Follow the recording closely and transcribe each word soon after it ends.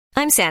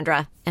I'm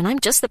Sandra, and I'm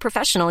just the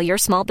professional your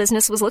small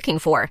business was looking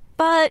for.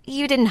 But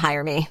you didn't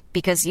hire me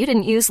because you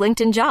didn't use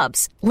LinkedIn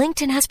Jobs.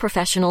 LinkedIn has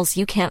professionals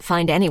you can't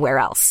find anywhere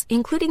else,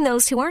 including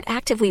those who aren't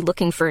actively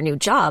looking for a new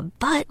job,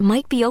 but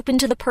might be open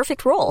to the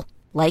perfect role,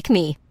 like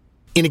me.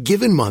 In a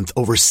given month,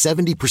 over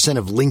 70%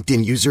 of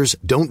LinkedIn users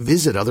don't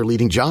visit other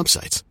leading job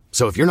sites.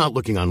 So if you're not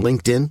looking on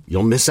LinkedIn,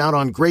 you'll miss out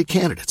on great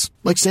candidates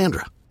like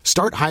Sandra.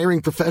 Start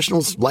hiring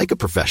professionals like a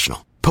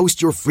professional.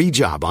 Post your free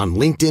job on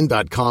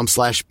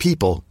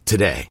linkedin.com/people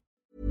today.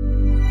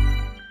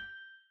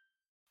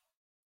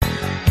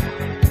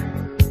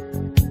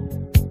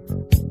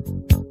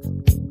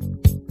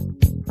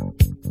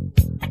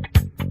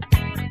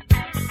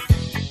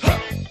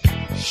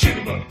 Shoot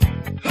 'em up,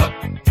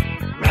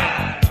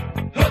 ride,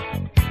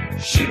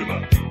 shoot 'em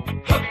up,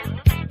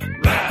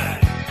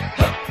 ride,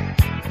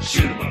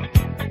 shoot 'em up,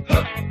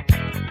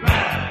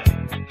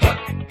 ride,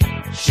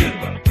 shoot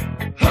 'em up,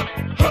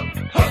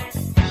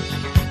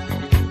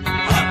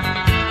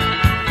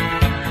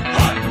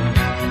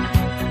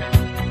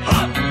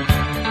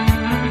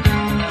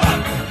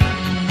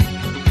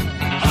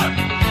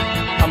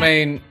 I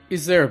mean,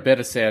 is there a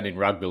better sound in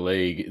rugby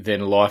league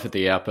than Life at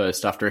the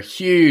Outpost after a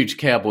huge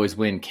Cowboys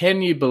win?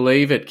 Can you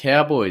believe it,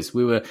 Cowboys?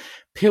 We were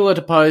pillar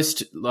to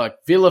post, like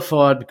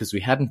vilified because we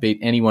hadn't beat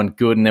anyone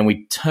good, and then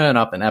we turn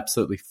up and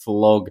absolutely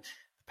flog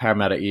the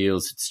Parramatta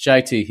Eels. It's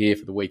JT here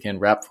for the weekend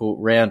wrap for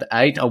round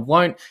 8. I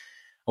won't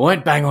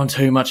bang on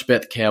too much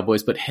about the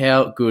Cowboys, but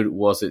how good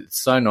was it?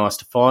 It's so nice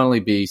to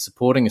finally be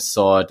supporting a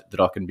side that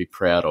I can be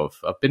proud of.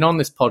 I've been on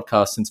this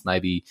podcast since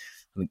maybe,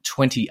 I think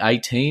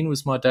 2018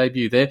 was my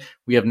debut there.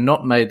 We have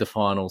not made the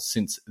finals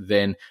since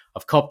then.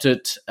 I've copped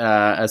it,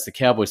 as the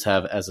Cowboys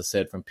have, as I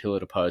said, from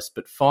pillar to post.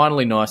 But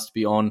finally nice to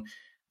be on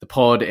the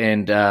pod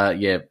and,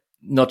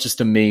 not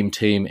just a meme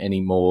team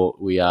anymore.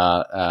 We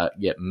are,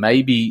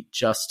 maybe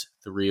just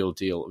the real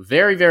deal.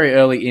 Very, very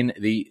early in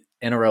the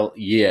NRL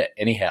year.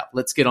 Anyhow,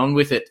 let's get on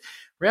with it.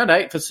 Round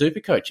 8 for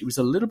Supercoach. It was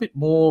a little bit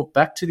more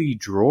back to the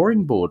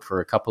drawing board for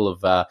a couple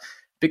of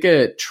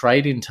bigger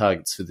trade-in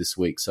targets for this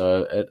week.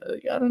 So,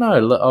 I don't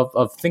know.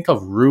 I think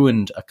I've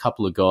ruined a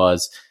couple of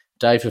guys,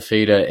 Dave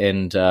Fafita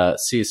and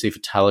CSC for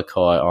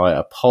Talakai. I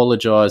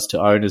apologise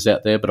to owners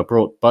out there, but I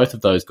brought both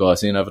of those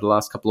guys in over the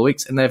last couple of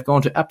weeks, and they've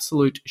gone to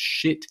absolute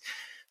shit.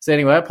 So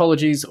anyway,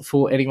 apologies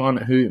for anyone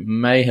who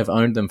may have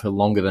owned them for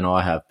longer than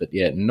I have. But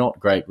yeah,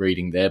 not great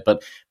reading there.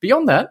 But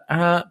beyond that,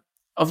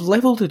 I've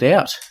levelled it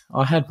out.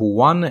 I had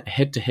one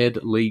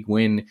head-to-head league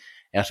win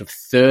out of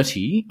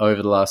 30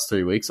 over the last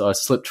 3 weeks. I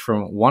slipped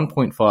from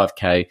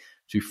 1.5k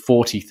to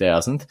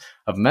 40,000.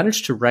 I've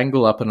managed to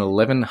wrangle up an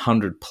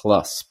 1,100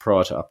 plus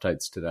prior to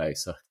updates today.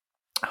 So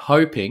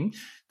hoping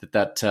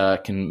that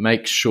can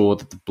make sure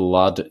that the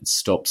blood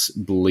stops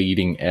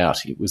bleeding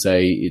out. It's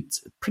a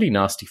pretty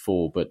nasty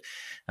fall, but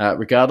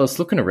regardless,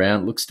 looking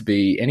around, looks to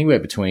be anywhere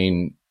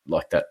between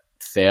like that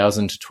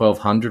 1,000 to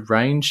 1,200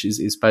 range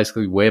is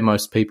basically where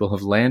most people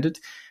have landed.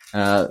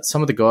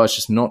 Some of the guys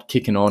just not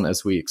kicking on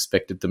as we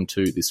expected them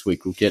to this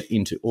week. We'll get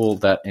into all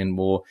that and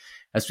more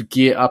as we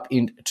gear up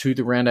into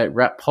the Round 8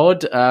 wrap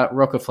pod.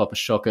 Rocker, flopper,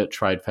 shocker,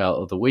 trade foul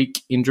of the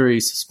week,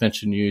 injuries,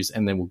 suspension news,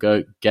 and then we'll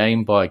go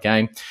game by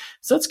game.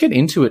 So let's get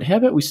into it. How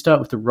about we start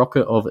with the rocker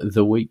of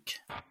the week?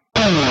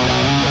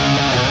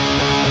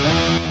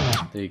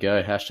 There you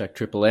go, hashtag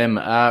Triple M.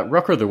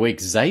 Rocker of the week,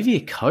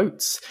 Xavier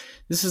Coates.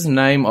 This is a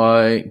name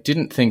I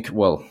didn't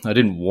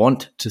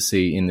want to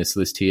see in this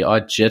list here. I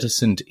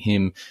jettisoned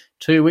him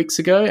 2 weeks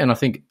ago, and I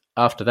think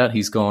after that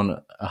he's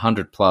gone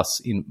 100 plus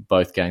in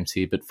both games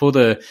here. But for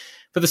the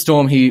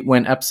Storm, he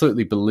went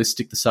absolutely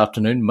ballistic this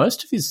afternoon.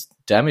 Most of his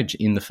damage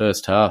in the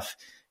first half,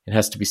 it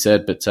has to be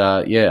said. But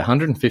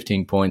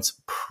 115 points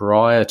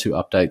prior to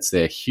updates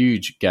there.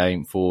 Huge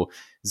game for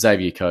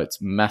Xavier Coates.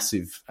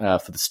 Massive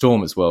for the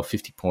Storm as well,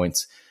 50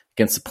 points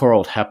against the poor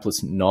old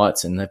hapless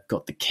Knights, and they've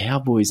got the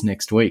Cowboys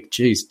next week.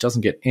 Geez, doesn't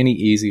get any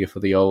easier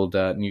for the old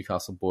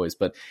Newcastle boys.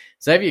 But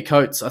Xavier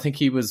Coates, I think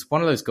he was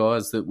one of those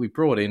guys that we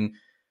brought in.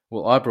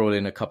 Well, I brought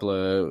in a couple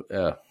of,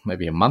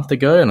 maybe a month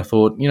ago, and I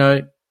thought,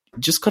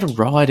 just got to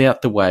ride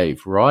out the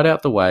wave.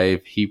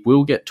 He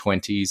will get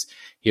 20s.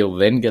 He'll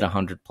then get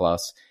 100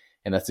 plus,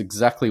 and that's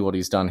exactly what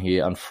he's done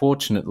here.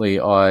 Unfortunately,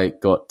 I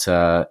got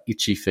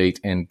itchy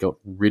feet and got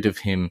rid of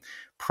him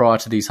prior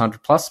to these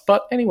 100 plus.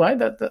 But anyway,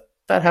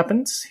 that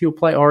happens. He'll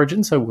play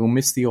Origin, so we'll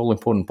miss the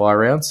all-important bye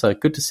round. So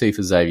good to see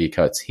for Xavier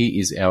Coates. He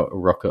is our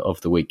rocker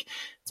of the week.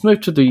 Let's move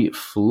to the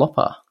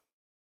flopper.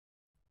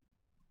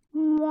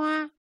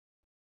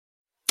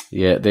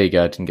 Yeah, there you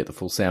go. Didn't get the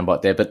full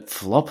soundbite there, but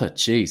flopper,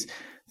 geez.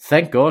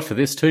 Thank God for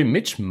this too.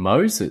 Mitch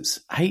Moses,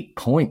 8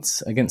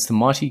 points against the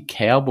mighty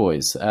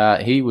Cowboys.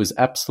 He was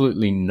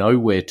absolutely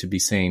nowhere to be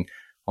seen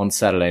on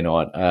Saturday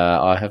night.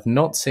 I have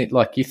not seen,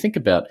 you think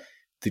about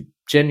the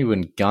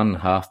genuine gun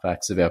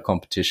halfbacks of our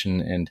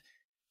competition, and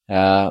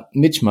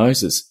Mitch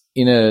Moses,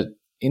 in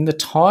the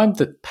time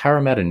that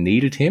Parramatta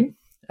needed him,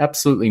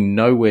 absolutely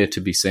nowhere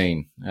to be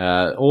seen.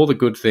 All the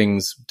good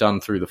things done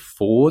through the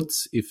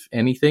forwards, if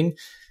anything.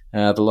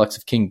 The likes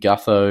of King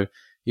Gutho,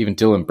 even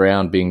Dylan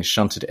Brown being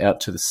shunted out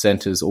to the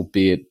centres,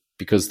 albeit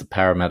because the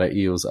Parramatta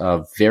Eels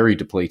are very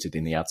depleted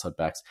in the outside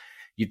backs.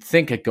 You'd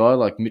think a guy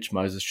like Mitch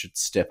Moses should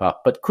step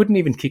up, but couldn't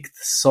even kick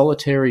the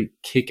solitary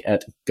kick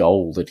at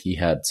goal that he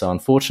had. So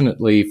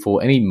unfortunately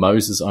for any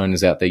Moses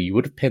owners out there, you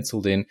would have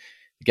penciled in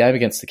the game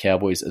against the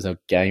Cowboys as a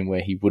game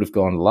where he would have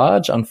gone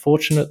large.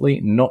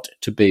 Unfortunately, not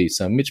to be.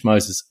 So Mitch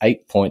Moses,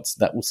 8 points.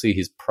 That will see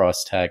his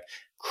price tag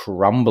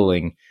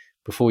crumbling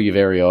before your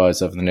very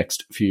eyes over the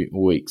next few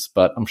weeks.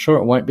 But I'm sure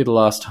it won't be the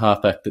last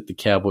halfback that the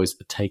Cowboys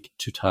take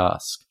to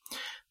task.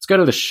 Let's go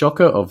to the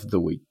shocker of the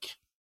week.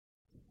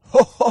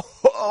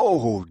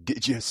 Oh,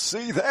 did you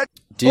see that?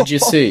 Did you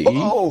see?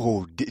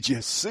 Oh, did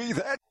you see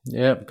that?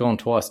 Yeah, gone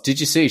twice. Did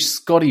you see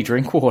Scotty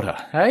Drinkwater?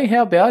 Hey,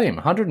 how about him?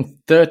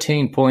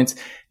 113 points.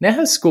 Now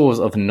has scores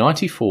of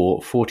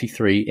 94,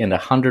 43, and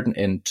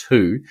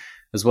 102,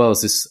 as well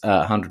as this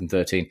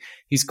 113.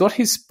 He's got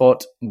his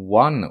spot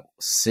won,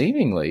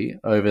 seemingly,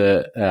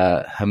 over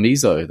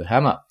Hamiso, the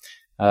Hammer.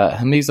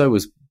 Hamiso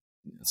was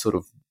sort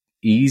of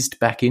eased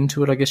back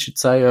into it, I guess you'd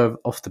say,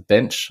 off the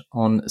bench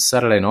on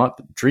Saturday night.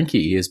 But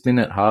Drinky has been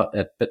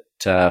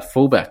at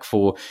fullback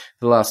for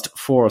the last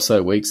 4 or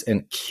so weeks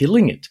and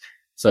killing it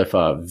so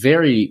far.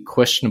 Very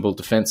questionable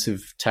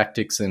defensive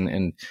tactics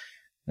and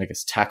I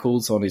guess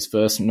tackles on his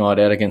first night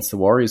out against the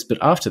Warriors. But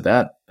after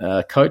that,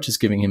 coach is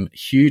giving him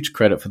huge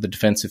credit for the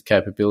defensive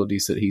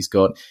capabilities that he's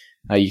got.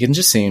 You can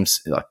just see him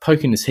like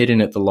poking his head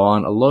in at the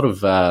line. A lot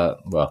of,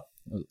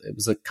 it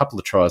was a couple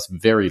of tries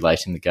very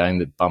late in the game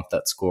that bumped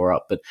that score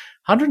up. But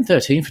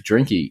 113 for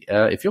Drinky.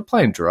 If you're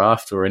playing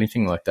draft or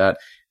anything like that,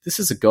 this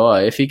is a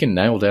guy, if he can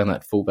nail down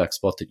that fullback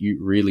spot, that you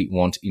really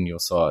want in your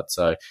side.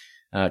 So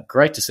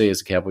great to see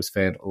as a Cowboys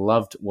fan.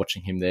 Loved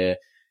watching him there.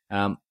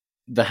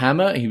 The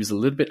Hammer, he was a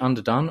little bit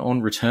underdone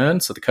on return,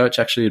 so the coach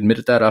actually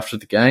admitted that after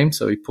the game,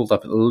 so he pulled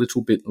up a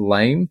little bit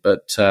lame,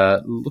 but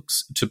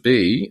looks to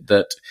be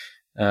that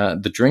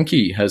the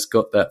Drinky has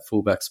got that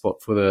fullback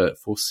spot for the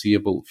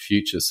foreseeable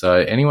future. So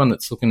anyone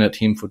that's looking at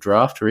him for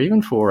draft or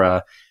even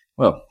for,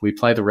 we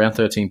play the round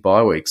 13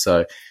 bye week,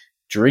 so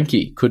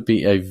Drinky could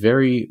be a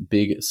very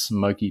big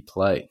smoky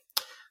play.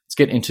 Let's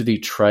get into the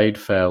trade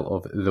fail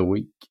of the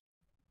week.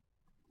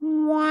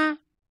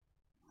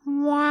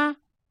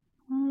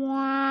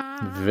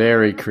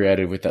 Very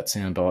creative with that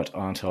soundbite,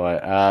 aren't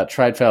I?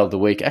 Trade fail of the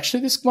week.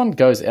 Actually, this one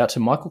goes out to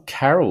Michael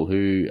Carroll,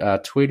 who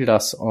tweeted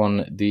us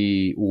on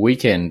the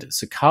weekend.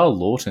 So Carl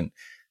Lawton,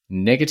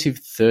 negative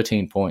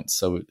 13 points.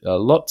 So a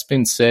lot's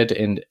been said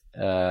and,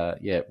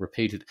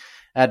 repeated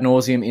ad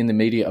nauseum in the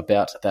media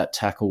about that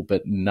tackle,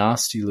 but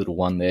nasty little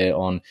one there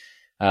on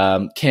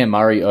Cam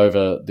Murray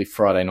over the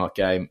Friday night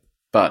game.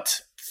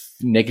 But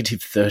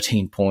negative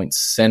 13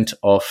 points sent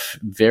off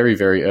very,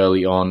 very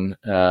early on.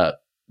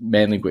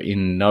 Manly were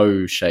in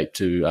no shape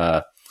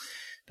to,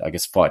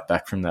 fight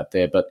back from that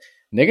there. But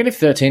negative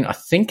 13, I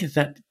think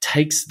that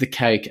takes the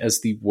cake as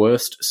the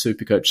worst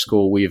Supercoach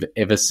score we have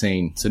ever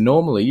seen. So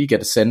normally you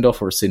get a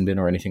send-off or a sin bin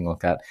or anything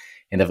like that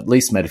and have at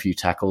least made a few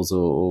tackles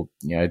or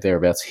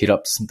thereabouts,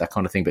 hit-ups, that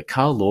kind of thing. But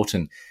Carl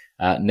Lawton,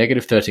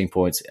 negative 13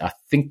 points, I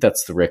think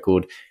that's the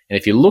record. And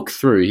if you look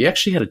through, he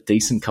actually had a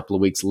decent couple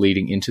of weeks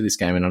leading into this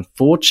game. And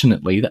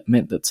unfortunately, that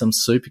meant that some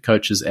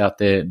Supercoaches out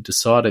there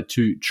decided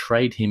to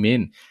trade him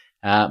in.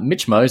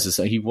 Mitch Moses,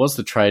 he was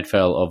the trade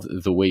fail of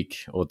the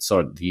week,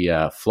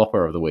 the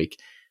flopper of the week.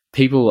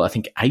 People, I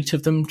think 8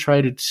 of them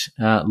traded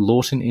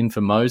Lawton in for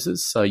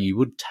Moses, so you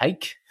would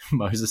take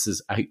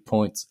Moses's 8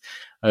 points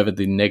over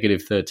the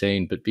negative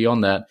 13. But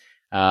beyond that,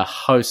 a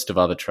host of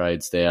other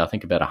trades there. I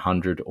think about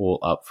 100 all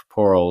up for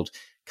poor old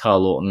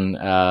Carl Lawton.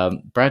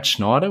 Brad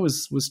Schneider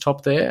was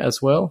top there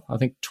as well, I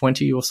think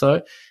 20 or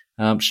so.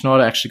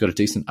 Schneider actually got a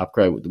decent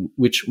upgrade,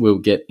 which we'll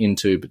get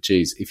into. But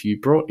geez, if you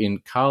brought in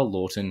Carl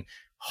Lawton,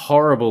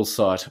 horrible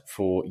sight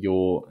for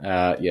your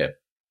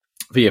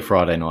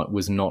Friday night.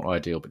 Was not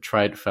ideal, but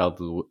trade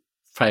fail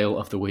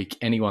of the week.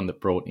 Anyone that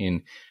brought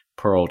in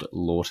poor old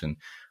Lawton.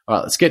 All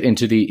right, let's get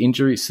into the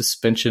injury,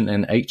 suspension,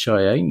 and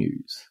HIA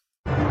news.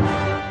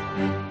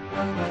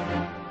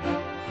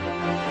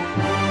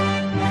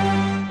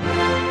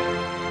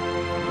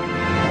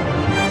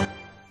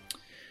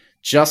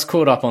 Just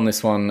caught up on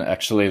this one,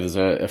 actually. There's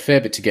a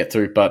fair bit to get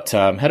through, but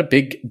had a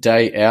big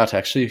day out,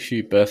 actually, a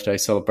few birthday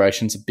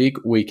celebrations. A big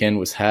weekend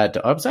was had.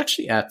 I was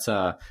actually at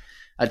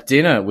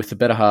dinner with the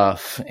better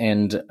half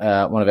and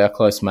one of our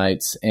close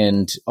mates,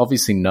 and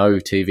obviously no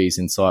TVs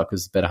in sight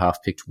because the better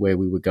half picked where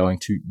we were going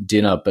to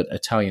dinner, but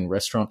Italian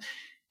restaurant.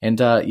 And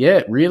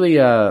really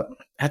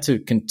had to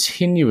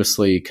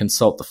continuously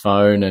consult the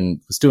phone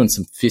and was doing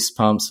some fist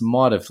pumps.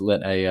 Might have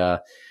let a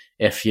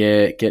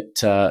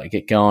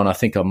get going. I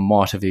think I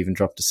might have even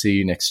dropped to see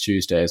you next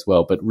Tuesday as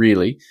well. But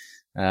really,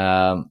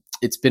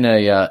 it's been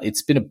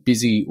a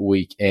busy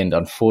weekend.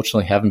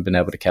 Unfortunately, haven't been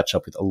able to catch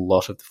up with a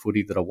lot of the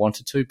footy that I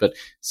wanted to. But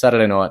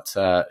Saturday night,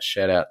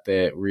 shout out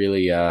there.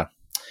 Really,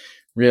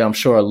 I'm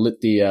sure I lit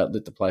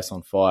the place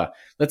on fire.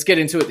 Let's get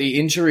into it. The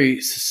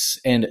injury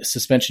and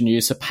suspension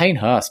news. So Payne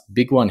Haas,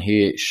 big one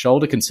here.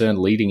 Shoulder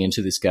concern leading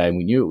into this game.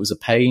 We knew it was a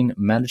pain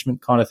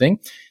management kind of thing.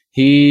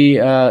 He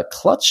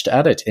clutched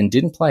at it and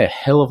didn't play a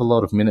hell of a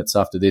lot of minutes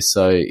after this,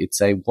 so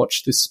it's a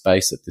watch this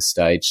space at this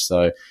stage.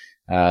 So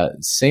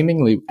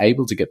seemingly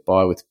able to get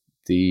by with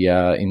the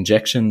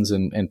injections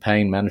and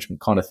pain management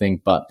kind of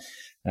thing, but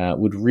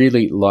would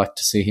really like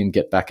to see him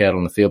get back out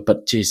on the field.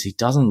 But, geez, he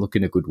doesn't look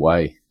in a good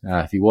way.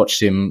 If you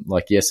watched him,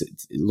 yes, it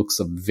looks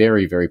a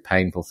very, very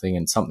painful thing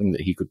and something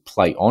that he could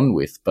play on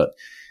with, but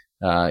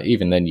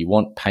even then, you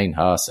want Payne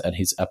Haas at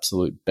his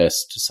absolute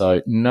best.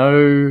 So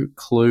no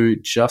clue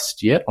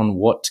just yet on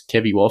what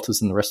Kevy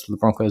Walters and the rest of the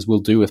Broncos will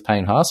do with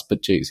Payne Haas,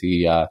 but geez,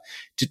 he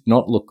did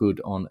not look good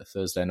on a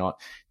Thursday night.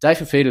 Dave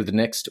Fifita, the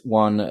next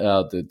one,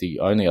 the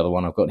only other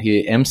one I've got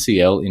here,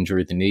 MCL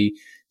injury, the knee,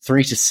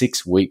 3 to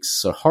 6 weeks.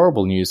 So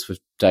horrible news for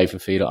Dave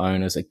Fifita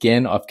owners.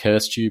 Again, I've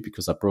cursed you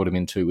because I brought him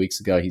in 2 weeks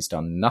ago. He's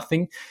done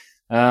nothing.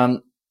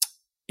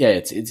 Yeah,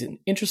 it's an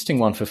interesting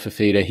one for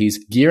Fifita.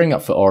 He's gearing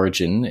up for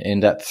Origin,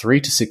 and that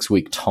 3 to 6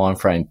 week time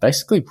frame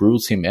basically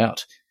rules him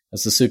out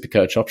as the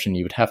Supercoach option.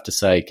 You would have to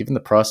say, given the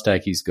price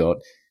tag he's got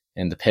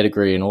and the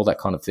pedigree and all that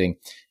kind of thing,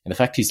 and the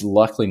fact he's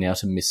likely now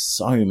to miss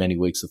so many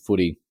weeks of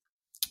footy,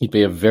 he'd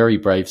be a very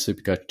brave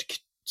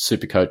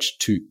Supercoach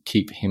to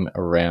keep him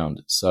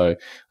around. So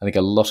I think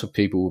a lot of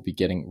people will be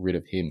getting rid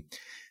of him.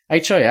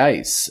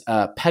 HIAs,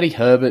 Paddy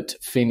Herbert,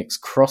 Phoenix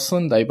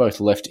Crossland, they both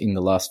left in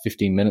the last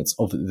 15 minutes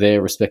of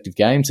their respective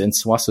games, and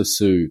Swasso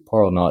Su,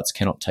 poor old Knights,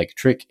 cannot take a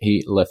trick.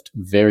 He left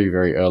very,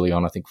 very early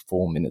on, I think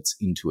 4 minutes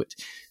into it.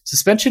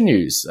 Suspension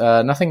news,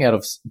 nothing out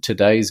of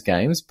today's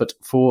games, but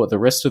for the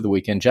rest of the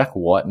weekend, Jack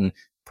Whiten,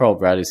 poor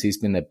old Raiders, he's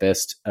been their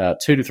best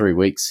 2 to 3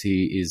 weeks.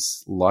 He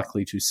is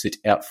likely to sit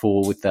out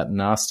for with that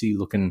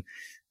nasty-looking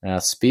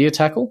spear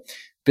tackle.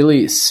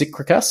 Billy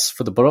Sikrikas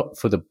for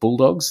the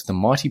Bulldogs, the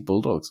mighty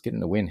Bulldogs, getting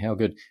the win. How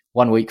good.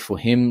 1 week for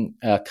him.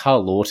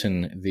 Carl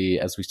Lawton,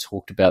 as we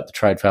talked about, the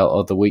trade fail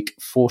of the week,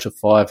 4 to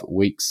 5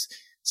 weeks.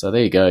 So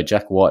there you go.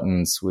 Jack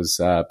Whiten's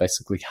was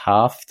basically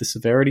half the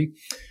severity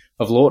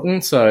of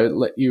Lawton. So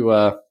let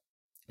you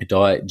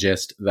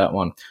digest that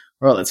one.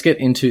 All right, let's get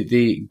into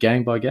the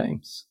game by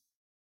games.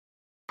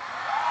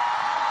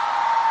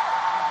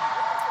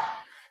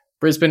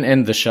 Brisbane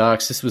and the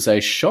Sharks. This was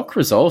a shock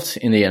result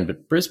in the end,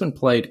 but Brisbane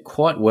played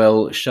quite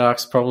well.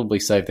 Sharks probably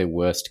saved their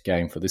worst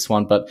game for this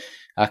one, but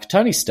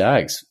Tony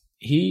Staggs,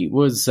 he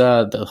was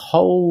the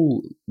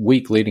whole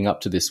week leading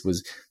up to this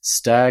was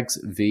Staggs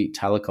v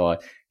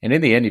Talakai. And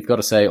in the end, you've got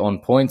to say on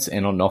points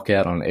and on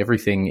knockout, on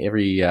everything,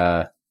 every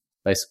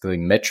basically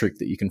metric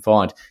that you can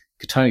find,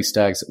 Tony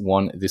Staggs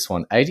won this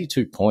one.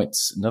 82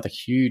 points, another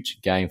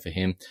huge game for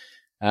him.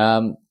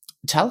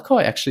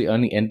 Talakai actually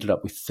only ended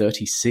up with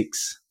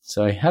 36.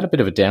 So he had a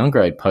bit of a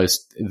downgrade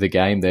post the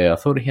game there. I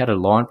thought he had a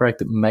line break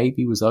that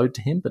maybe was owed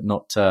to him, but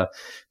not to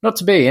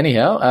be.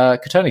 Anyhow,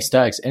 Tony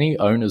Staggs, any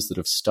owners that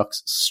have stuck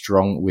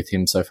strong with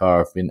him so far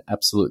have been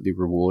absolutely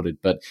rewarded.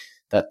 But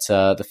that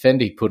the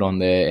fend he put on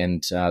there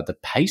and the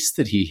pace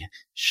that he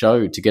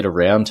showed to get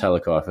around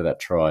Talakai for that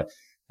try.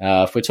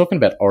 If we're talking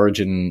about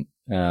Origin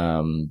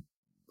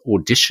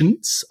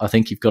auditions, I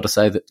think you've got to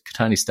say that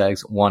Tony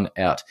Staggs won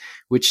out,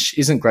 which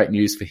isn't great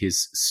news for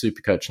his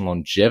Supercoach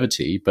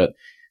longevity, but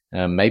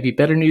maybe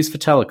better news for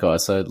Talakai,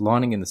 so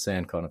lining in the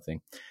sand kind of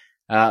thing.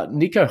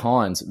 Nico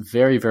Hines,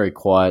 very, very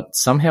quiet,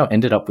 somehow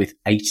ended up with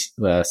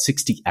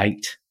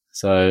 68.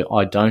 So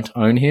I don't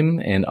own him,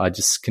 and I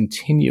just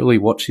continually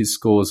watch his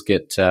scores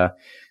get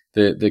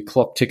the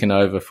clock ticking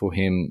over for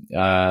him.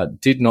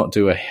 Did not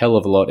do a hell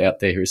of a lot out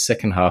there. His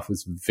second half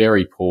was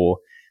very poor,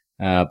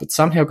 but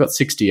somehow got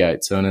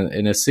 68. So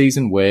in a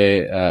season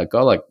where a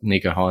guy like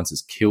Nico Hines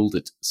has killed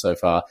it so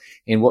far,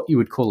 in what you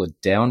would call a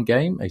down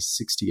game, a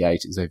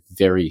 68 is a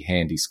very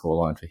handy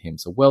scoreline for him.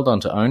 So well done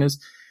to owners.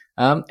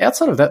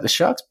 Outside of that, the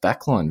Sharks'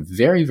 backline,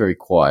 very, very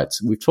quiet.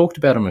 We've talked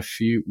about them a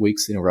few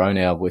weeks in a row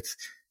now with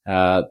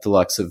the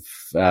likes of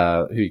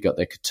who you got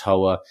there,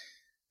 Katoa,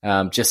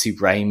 Jesse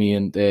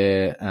Ramian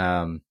there,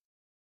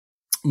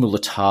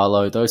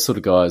 Mulatalo, those sort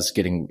of guys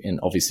getting, and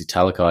obviously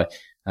Talakai,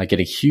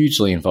 getting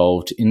hugely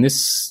involved. In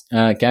this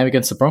game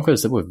against the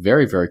Broncos, they were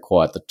very, very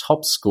quiet. The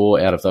top score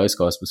out of those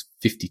guys was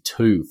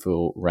 52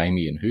 for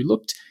Ramian, who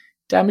looked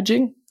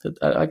damaging,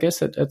 I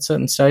guess, at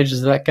certain stages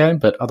of that game,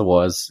 but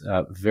otherwise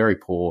very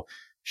poor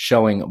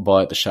showing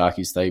by the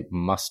Sharkies. They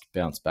must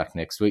bounce back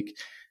next week.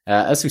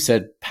 As we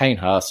said, Payne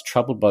Haas,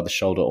 troubled by the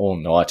shoulder all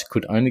night,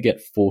 could only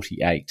get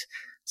 48.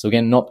 So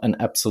again, not an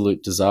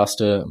absolute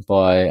disaster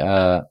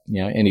by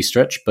any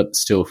stretch, but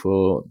still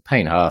for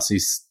Payne Haas,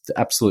 he's the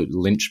absolute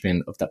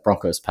linchpin of that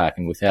Broncos pack,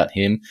 and without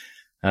him,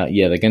 they're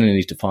going to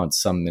need to find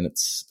some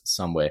minutes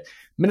somewhere.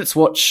 Minutes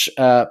watch,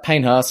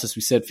 Payne Haas, as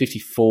we said,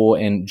 54,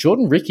 and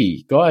Jordan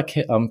Ricky, guy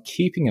I'm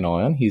keeping an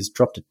eye on. He's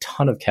dropped a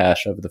ton of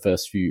cash over the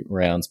first few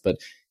rounds, but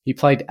he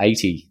played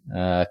 80.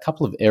 A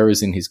couple of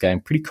errors in his game,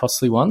 pretty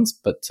costly ones,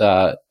 but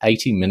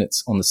 80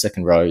 minutes on the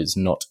second row is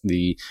not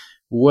the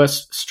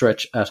worst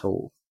stretch at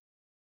all.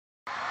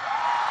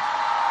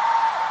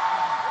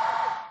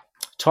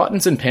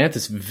 Titans and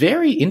Panthers,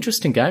 very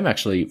interesting game,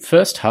 actually.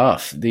 First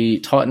half, the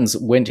Titans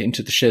went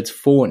into the Sheds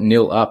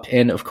 4-0 up,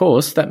 and of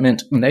course, that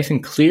meant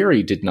Nathan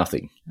Cleary did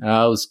nothing.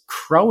 I was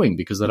crowing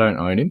because I don't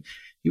own him.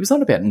 He was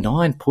on about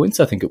 9 points,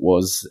 I think it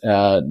was.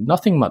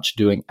 Nothing much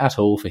doing at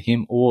all for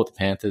him or the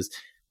Panthers.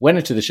 Went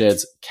into the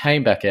Sheds,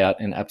 came back out,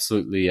 and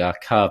absolutely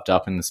carved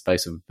up in the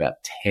space of about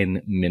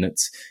 10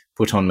 minutes.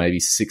 Put on maybe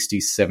 60,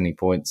 70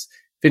 points.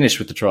 Finished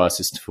with the try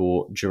assist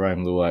for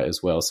Jerome Luai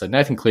as well. So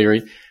Nathan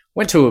Cleary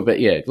went to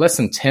less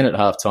than 10 at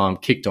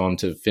halftime, kicked on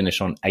to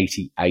finish on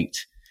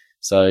 88.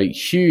 So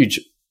huge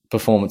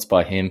performance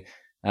by him.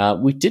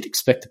 We did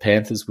expect the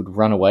Panthers would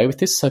run away with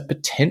this, so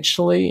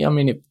potentially, I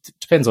mean, it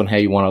depends on how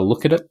you want to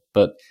look at it,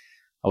 but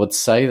I would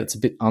say that's a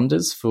bit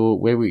unders for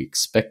where we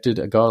expected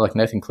a guy like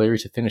Nathan Cleary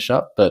to finish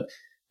up. But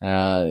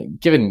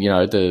given,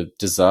 the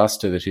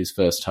disaster that his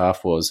first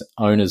half was,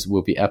 owners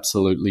will be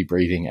absolutely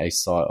breathing a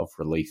sigh of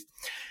relief.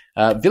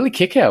 Billy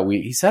Kickout,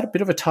 he's had a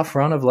bit of a tough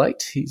run of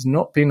late. He's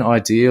not been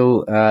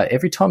ideal.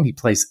 Every time he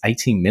plays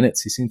 18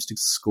 minutes, he seems to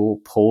score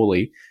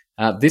poorly.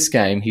 This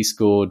game, he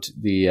scored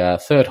the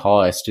third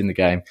highest in the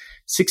game,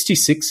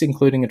 66,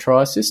 including a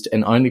try assist,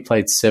 and only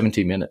played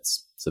 70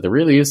 minutes. So there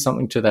really is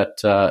something to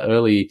that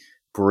early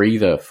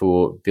breather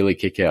for Billy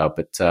Kickout,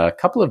 but a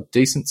couple of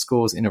decent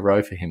scores in a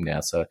row for him now.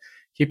 So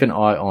keep an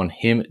eye on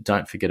him.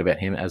 Don't forget about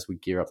him as we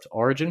gear up to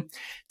Origin.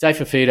 Dave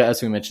Fafita,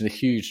 as we mentioned, a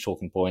huge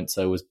talking point,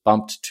 so was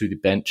bumped to the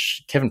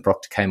bench. Kevin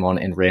Proctor came on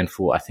and ran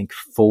for, I think,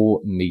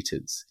 4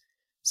 meters.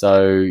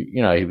 So,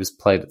 he was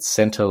played at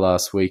centre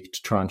last week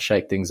to try and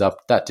shake things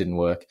up. That didn't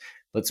work.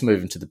 Let's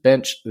move him to the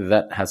bench.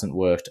 That hasn't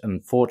worked.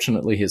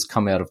 Unfortunately, he has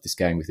come out of this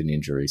game with an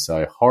injury.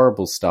 So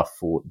horrible stuff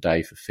for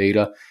Dave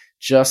Fafita.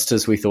 Just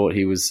as we thought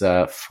he was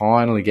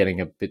finally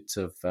getting a bit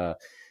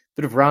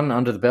of run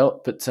under the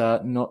belt, but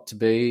not to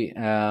be.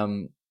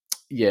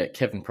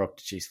 Kevin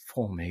Proctor, geez,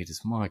 4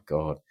 meters, my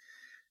God.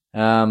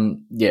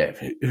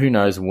 Who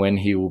knows when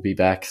he will be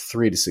back,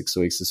 3 to 6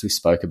 weeks, as we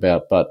spoke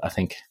about. But I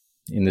think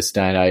in this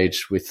day and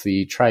age, with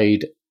the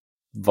trade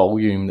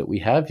volume that we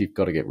have, you've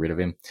got to get rid of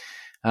him.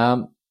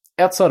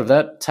 Outside of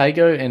that,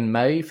 Tago and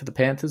May for the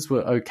Panthers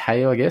were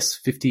okay, I guess,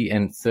 50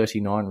 and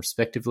 39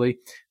 respectively.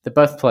 They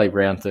both play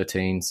round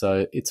 13,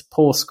 so it's a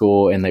poor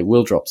score and they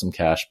will drop some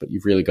cash, but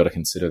you've really got to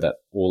consider that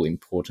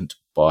all-important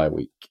bye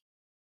week.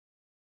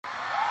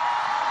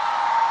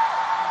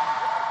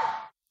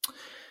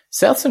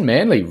 Souths and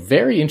Manly,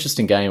 very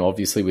interesting game,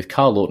 obviously, with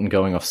Carl Lawton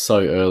going off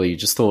so early. You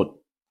just thought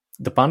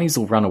the Bunnies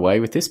will run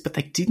away with this, but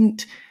they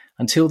didn't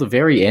until the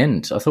very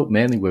end. I thought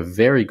Manly were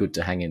very good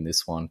to hang in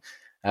this one.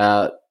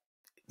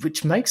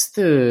 Which makes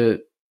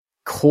the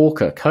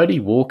corker,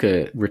 Cody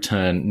Walker,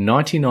 return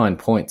 99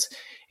 points.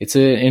 It's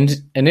an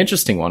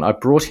interesting one. I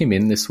brought him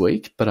in this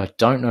week, but I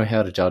don't know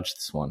how to judge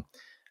this one.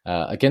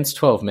 Against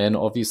 12 men,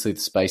 obviously the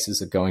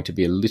spaces are going to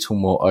be a little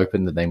more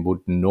open than they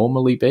would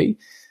normally be.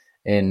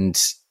 And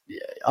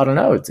I don't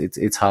know,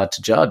 it's hard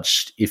to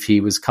judge. If he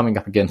was coming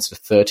up against a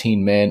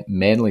 13-man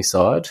Manly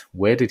side,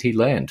 where did he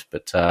land?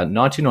 But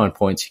 99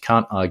 points, you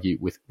can't argue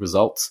with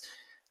results.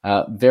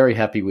 Very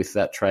happy with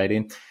that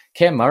trade-in.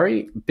 Cam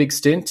Murray, big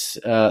stint.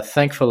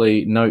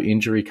 Thankfully, no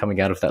injury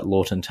coming out of that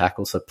Lawton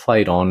tackle, so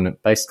played on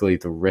basically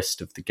the rest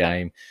of the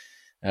game.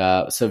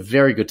 So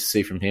very good to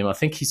see from him. I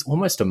think he's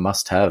almost a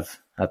must-have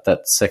at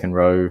that second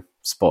row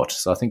spot.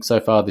 So I think so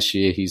far this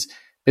year he's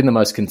been the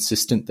most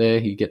consistent there.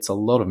 He gets a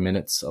lot of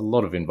minutes, a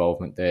lot of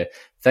involvement there.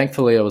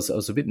 Thankfully, I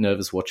was a bit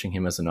nervous watching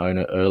him as an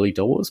owner early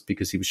doors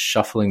because he was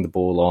shuffling the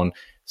ball on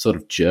sort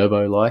of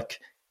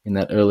Gerbo-like in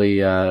that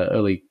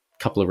early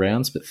couple of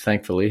rounds, but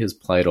thankfully has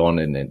played on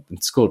and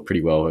scored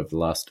pretty well over the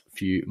last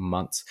few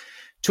months.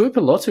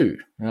 Tuipulotu,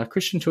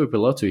 Christian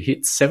Tuipulotu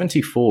hit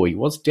 74. He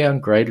was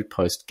downgraded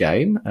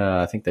post-game.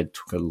 I think they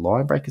took a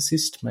line break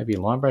assist, maybe a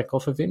line break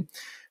off of him,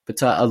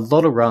 but a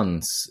lot of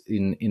runs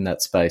in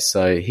that space.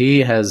 So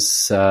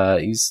he's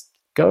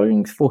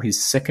going for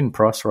his second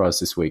price rise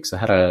this week. So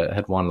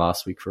had one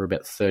last week for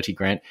about 30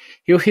 grand.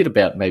 He'll hit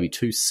about maybe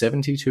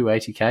 270,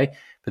 280k.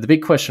 But the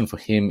big question for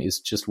him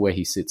is just where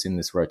he sits in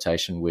this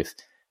rotation with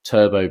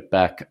Turbo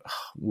back,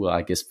 well,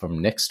 I guess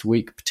from next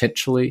week,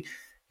 potentially,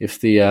 if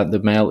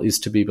the mail is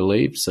to be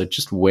believed. So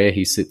just where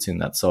he sits in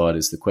that side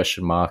is the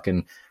question mark,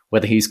 and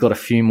whether he's got a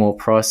few more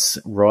price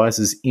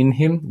rises in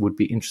him would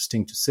be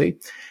interesting to see.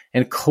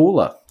 And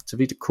Cooler,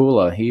 Tavita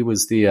Cooler, he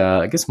was the,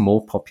 I guess,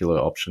 more popular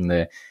option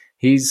there.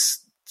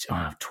 He's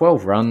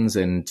 12 runs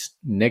and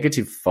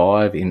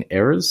 -5 in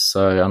errors,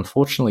 so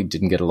unfortunately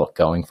didn't get a lot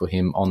going for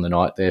him on the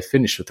night there.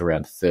 Finished with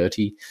around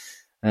 30.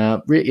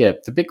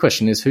 The big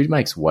question is who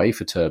makes way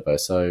for Turbo.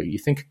 So you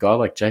think a guy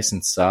like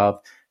Jason Saab,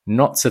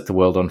 not set the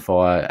world on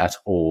fire at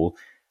all,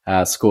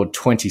 scored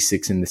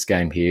 26 in this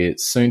game here,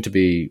 soon to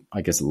be,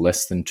 I guess,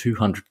 less than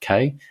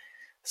 200k.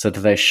 So do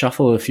they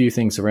shuffle a few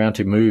things around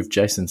to move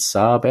Jason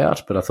Saab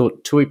out? But I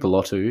thought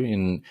Tuipulotu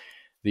in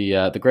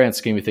the grand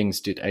scheme of things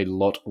did a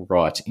lot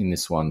right in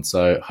this one.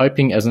 So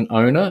hoping as an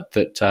owner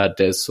that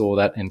Des saw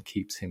that and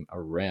keeps him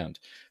around.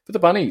 For the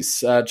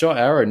Bunnies, Joe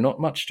Arrow, not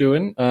much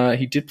doing.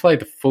 He did play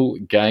the full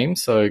game,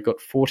 so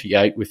got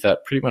 48 with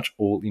that, pretty much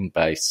all in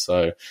base.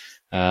 So,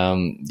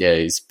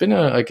 he's been,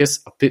 I guess,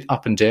 a bit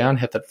up and down.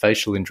 Had that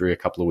facial injury a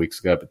couple of weeks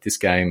ago, but this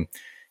game,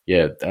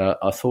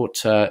 I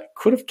thought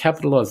could have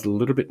capitalised a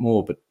little bit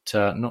more, but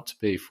not to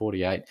be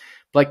 48.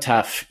 Blake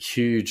Taff,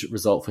 huge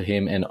result for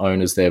him and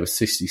owners there with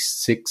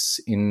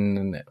 66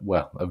 in,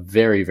 a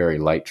very, very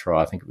late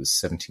try. I think it was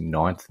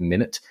 79th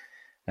minute.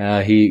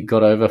 He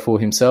got over for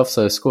himself,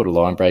 so scored a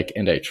line break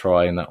and a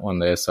try in that one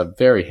there. So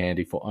very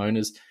handy for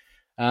owners.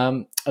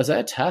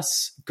 Isaiah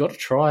Tass got a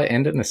try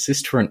and an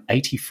assist for an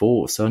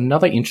 84. So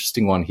another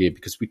interesting one here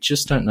because we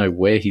just don't know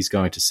where he's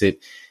going to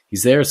sit.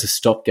 He's there as a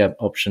stopgap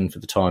option for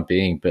the time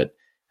being, but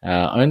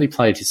only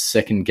played his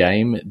second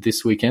game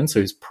this weekend,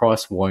 so his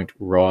price won't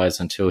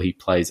rise until he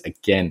plays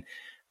again.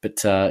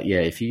 But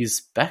if he's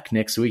back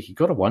next week, you've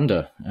got to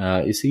wonder,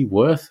 is he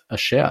worth a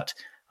shout?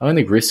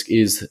 Only risk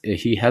is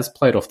he has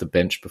played off the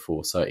bench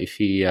before, so if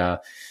he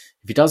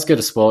does get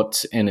a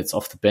spot and it's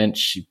off the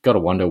bench, you've got to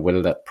wonder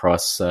whether that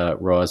price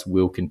rise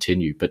will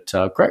continue. But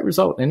great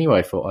result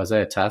anyway for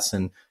Isaiah Tass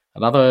and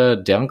another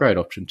downgrade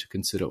option to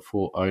consider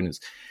for owners.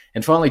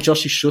 And finally,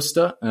 Joshy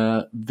Schuster,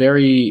 not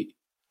very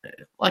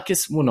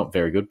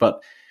good,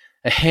 but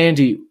a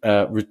handy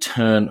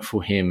return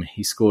for him.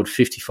 He scored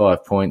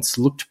 55 points,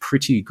 looked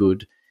pretty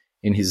good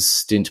in his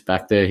stint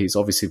back there. He's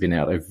obviously been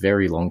out a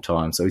very long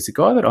time. So he's a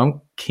guy that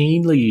I'm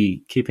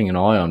keenly keeping an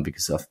eye on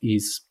because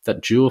he's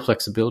that dual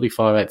flexibility,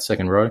 5'8"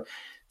 second row.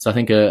 So I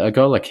think a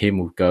guy like him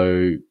will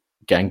go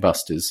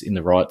gangbusters in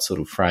the right sort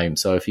of frame.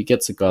 So if he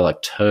gets a guy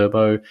like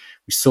Turbo,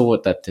 we saw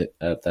what that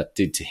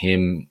did to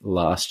him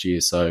last year.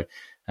 So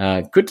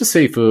good to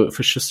see for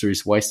Schuster.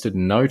 He's wasted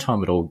no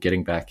time at all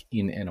getting back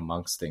in and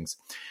amongst things.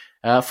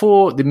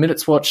 For the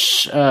minutes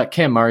watch,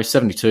 Cam Murray,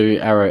 72,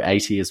 Arrow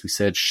 80, as we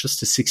said,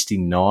 Schuster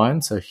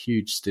 69, so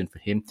huge stint for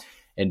him.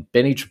 And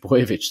Benny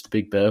Trbojevic, the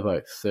big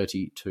Burbo,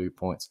 32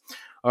 points.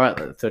 All right,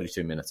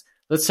 32 minutes.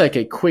 Let's take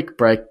a quick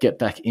break, get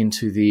back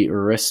into the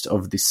rest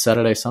of this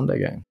Saturday-Sunday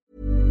game.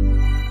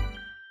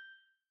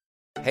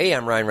 Hey,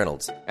 I'm Ryan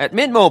Reynolds. At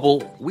Mint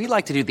Mobile, we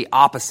like to do the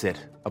opposite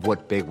of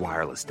what Big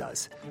Wireless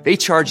does. They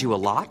charge you a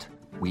lot.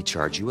 We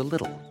charge you a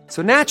little.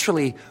 So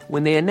naturally,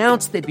 when they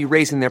announced they'd be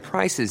raising their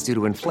prices due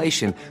to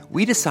inflation,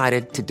 we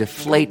decided to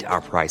deflate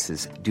our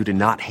prices due to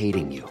not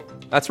hating you.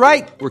 That's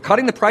right. We're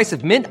cutting the price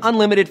of Mint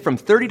Unlimited from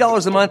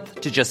 $30 a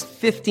month to just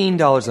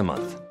 $15 a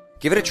month.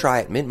 Give it a try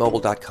at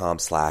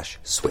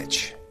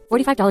mintmobile.com/switch.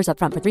 $45 up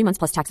front for 3 months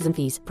plus taxes and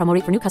fees. Promo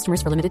rate for new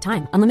customers for limited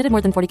time. Unlimited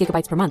more than 40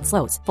 gigabytes per month.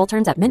 Slows full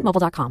terms at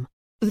mintmobile.com.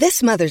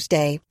 This Mother's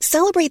Day,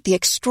 celebrate the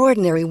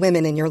extraordinary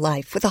women in your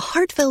life with a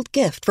heartfelt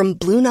gift from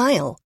Blue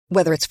Nile.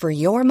 Whether it's for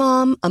your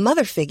mom, a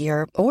mother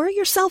figure, or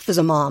yourself as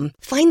a mom,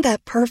 find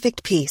that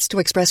perfect piece to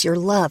express your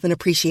love and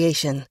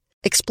appreciation.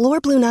 Explore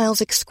Blue Nile's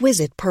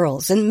exquisite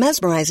pearls and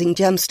mesmerizing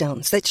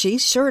gemstones that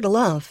she's sure to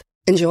love.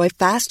 Enjoy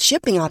fast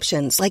shipping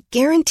options like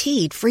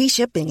guaranteed free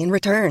shipping and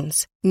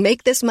returns.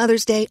 Make this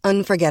Mother's Day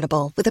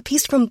unforgettable with a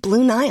piece from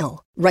Blue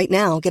Nile. Right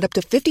now, get up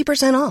to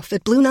 50% off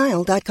at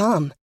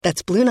BlueNile.com.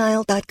 That's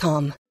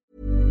BlueNile.com.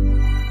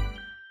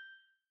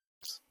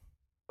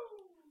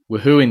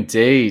 Woohoo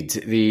indeed.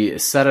 The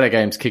Saturday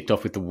games kicked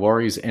off with the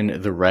Warriors and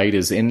the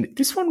Raiders. And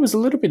this one was a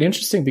little bit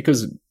interesting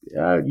because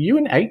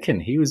Ewan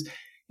Aitken, he was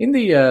in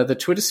the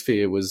Twitter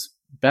sphere, was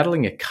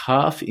battling a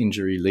calf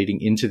injury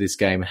leading into this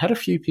game. Had a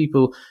few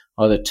people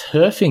either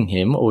turfing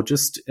him or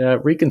just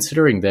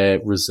reconsidering their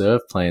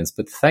reserve plans.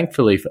 But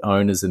thankfully for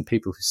owners and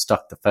people who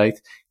stuck the faith,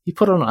 he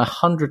put on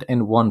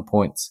 101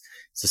 points.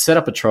 So set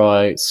up a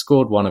try,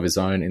 scored one of his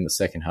own in the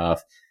second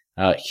half.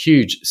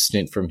 Huge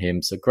stint from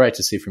him. So great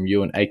to see from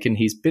Ewan Aitken.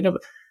 He's been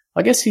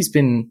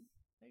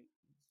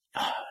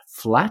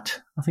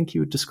flat, I think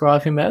you would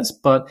describe him as.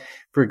 But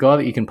for a guy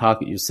that you can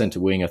park at your centre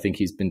wing, I think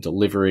he's been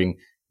delivering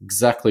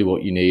exactly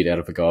what you need out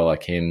of a guy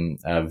like him.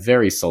 A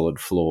very solid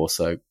floor.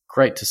 So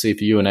great to see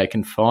for Ewan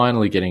Aitken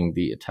finally getting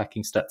the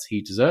attacking stats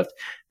he deserved.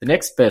 The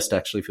next best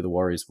actually for the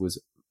Warriors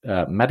was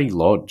Matty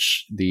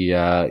Lodge,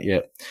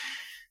 the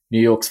New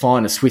York's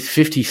finest, with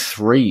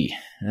 53.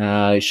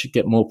 He should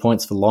get more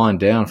points for lying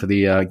down for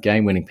the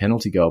game-winning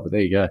penalty goal, but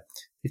there you go.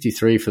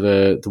 53 for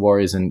the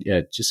Warriors, and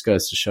it just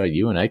goes to show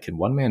Ewan Aitken,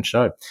 one-man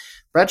show.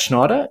 Brad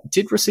Schneider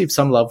did receive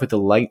some love with a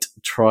late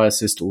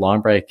try-assist,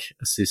 line break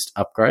assist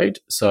upgrade,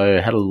 so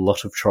had a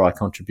lot of try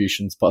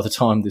contributions by the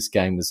time this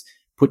game was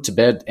put to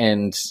bed,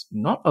 and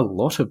not a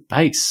lot of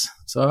base.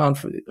 So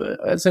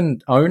as an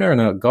owner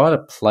and a guy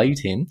that played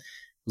him,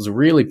 was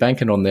really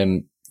banking on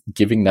them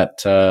giving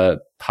that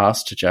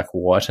pass to Jack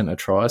Whiten a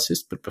try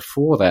assist, but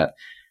before that,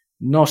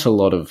 not a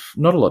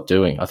lot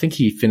doing. I think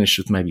he finished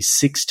with maybe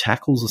 6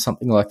 tackles or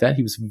something like that.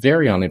 He was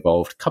very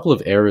uninvolved. A couple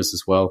of errors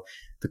as well.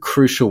 The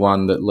crucial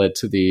one that led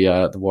to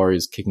the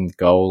Warriors kicking the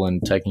goal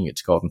and taking it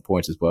to Golden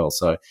Point as well.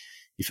 So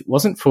if it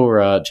wasn't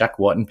for Jack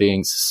Whiten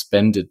being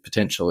suspended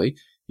potentially,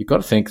 you've got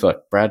to think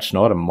like Brad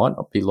Schneider might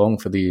not be long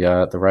for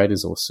the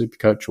Raiders or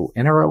Supercoach or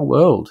NRL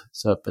world.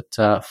 So,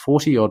 but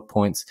 40 odd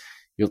points,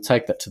 you'll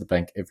take that to the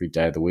bank every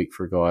day of the week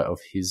for a guy of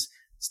his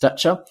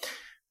stature.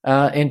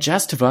 And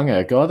Jazz Tavanga,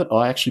 a guy that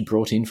I actually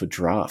brought in for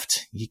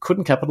draft. He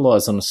couldn't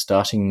capitalise on a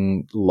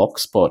starting lock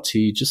spot.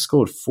 He just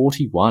scored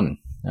 41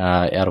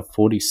 out of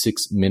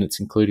 46 minutes,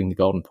 including the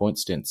golden point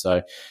stint.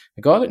 So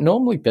a guy that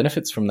normally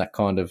benefits from that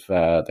kind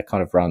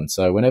of run.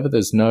 So whenever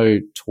there's no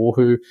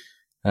Tohu,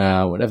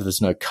 whenever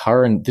there's no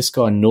Curran, this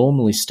guy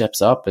normally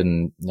steps up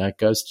and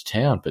goes to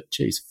town. But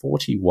geez,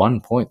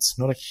 41 points,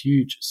 not a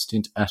huge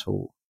stint at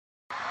all.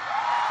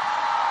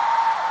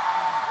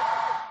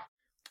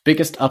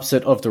 Biggest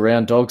upset of the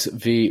round, Dogs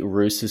v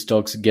Roosters.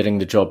 Dogs getting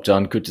the job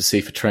done. Good to see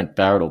for Trent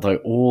Barrett, although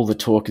all the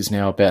talk is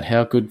now about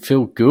how good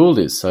Phil Gould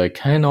is. So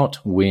cannot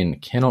win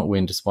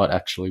despite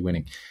actually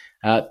winning.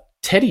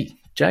 Teddy,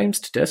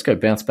 James Tedesco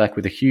bounced back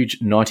with a huge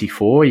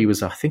 94. He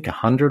was, I think,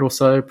 100 or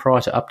so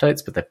prior to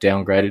updates, but they've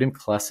downgraded him.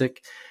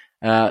 Classic.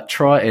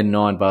 Try and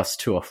 9 busts,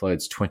 2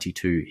 offloads,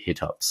 22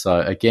 hit-ups.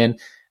 So again,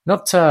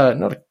 not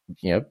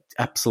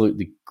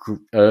absolutely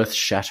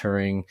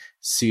earth-shattering,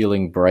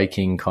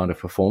 ceiling-breaking kind of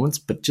performance,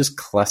 but just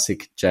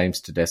classic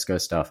James Tedesco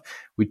stuff.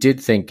 We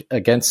did think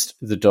against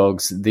the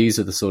Dogs, these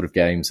are the sort of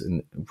games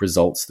and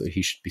results that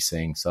he should be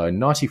seeing. So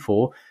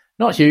 94,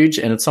 not huge,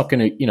 and it's not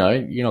going to,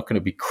 you're not going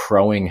to be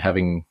crowing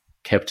having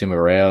kept him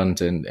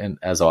around, and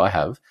as I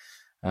have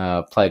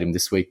played him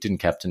this week, didn't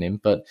captain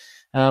him, but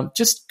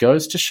just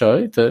goes to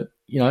show that,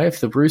 if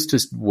the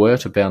Roosters were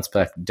to bounce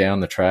back down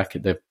the track,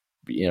 they're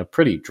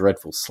pretty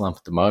dreadful slump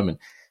at the moment.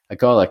 A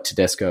guy like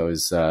Tedesco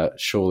is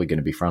surely going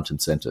to be front and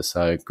centre,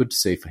 so good to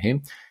see for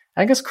him.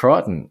 Angus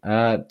Crichton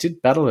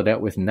did battle it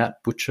out with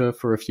Nat Butcher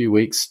for a few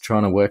weeks,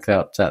 trying to work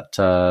out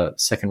that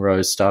second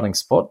row starting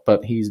spot,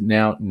 but he's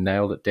now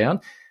nailed it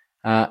down.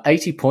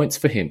 80 points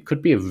for him.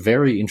 Could be a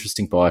very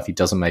interesting buy if he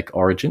doesn't make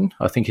Origin.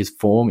 I think his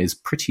form is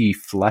pretty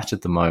flat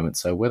at the moment,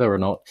 so whether or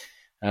not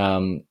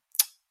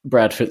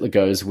Brad Fittler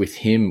goes with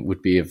him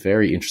would be a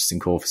very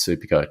interesting call for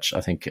Supercoach. I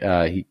think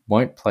he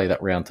won't play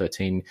that round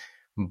 13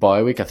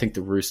 bye week. I think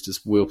the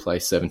Roosters will play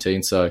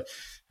 17. So,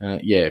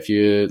 if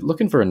you're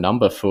looking for a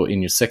number for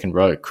in your second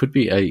row, it could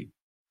be a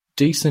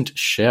decent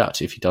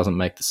shout if he doesn't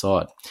make the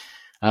side.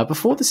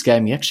 Before this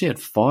game, he actually had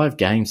 5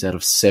 games out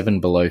of 7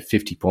 below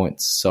 50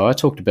 points. So I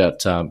talked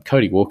about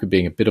Cody Walker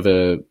being a bit of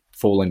a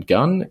fallen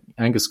gun.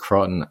 Angus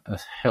Crichton,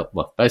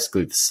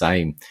 basically the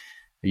same.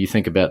 You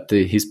think about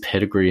his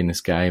pedigree in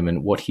this game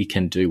and what he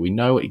can do. We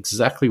know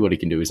exactly what he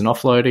can do. He's an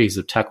offloader. He's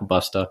a tackle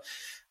buster.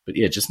 But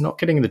yeah, just not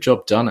getting the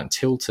job done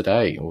until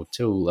today or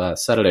till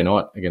Saturday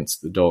night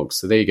against the Dogs.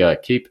 So there you go.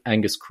 Keep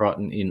Angus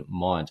Crichton in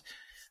mind.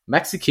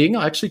 Maxi King,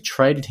 I actually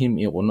traded him.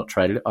 Well, not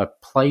traded. I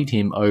played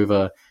him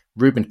over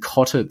Ruben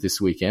Cotter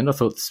this weekend. I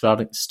thought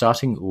the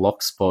starting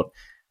lock spot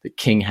that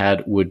King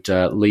had would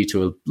lead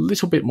to a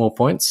little bit more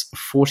points,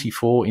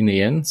 44 in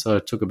the end. So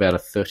it took about a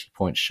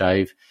 30-point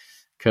shave,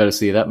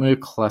 courtesy of that move.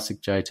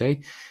 Classic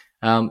JT.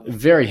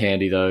 Very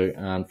handy, though.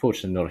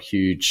 Unfortunately, not a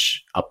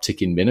huge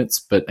uptick in minutes.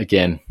 But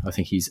again, I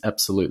think he's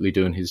absolutely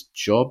doing his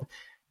job.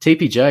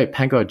 TPJ,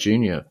 Pangai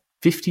Jr.,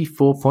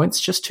 54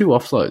 points, just 2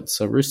 offloads.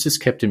 So Roosters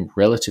kept him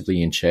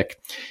relatively in check.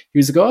 He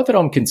was a guy that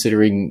I'm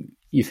considering.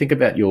 You think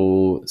about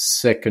your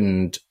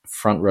second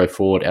front row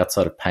forward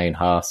outside of Payne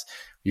Haas.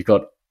 You've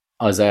got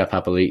Isaiah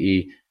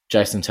Papali'i,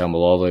 Jason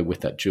Taumalolo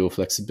with that dual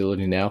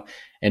flexibility now.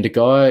 And a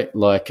guy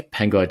like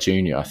Pangai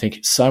Jr., I think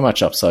so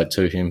much upside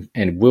to him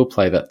and will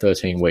play that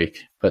 13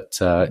 week. But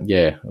I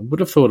would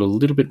have thought a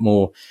little bit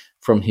more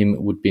from him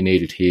would be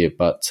needed here.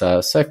 But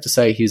safe to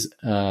say his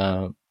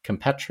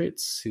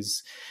compatriots,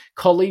 his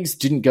colleagues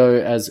didn't go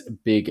as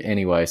big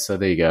anyway. So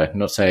there you go.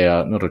 Not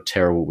a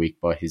terrible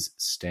week by his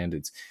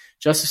standards.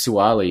 Justice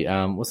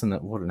Suwali, wasn't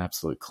that what an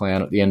absolute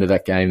clown at the end of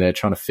that game there,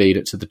 trying to feed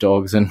it to the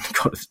Dogs and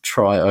got a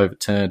try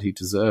overturned. He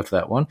deserved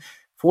that one.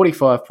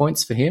 45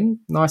 points for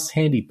him. Nice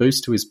handy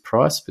boost to his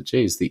price, but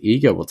geez, the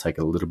ego will take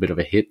a little bit of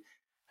a hit.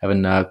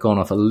 Having gone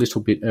off a little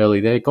bit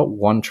early there, got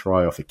 1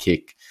 try off a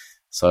kick.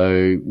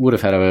 So would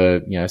have had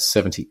a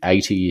 70,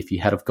 80 if he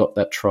had have got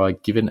that try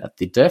given at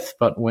the death,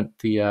 but went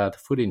the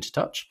foot into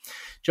touch.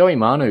 Joey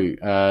Manu,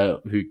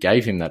 who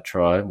gave him that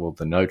try, well,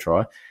 the no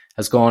try,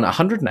 has gone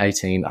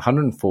 118,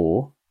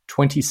 104,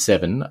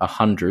 27,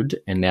 100,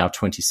 and now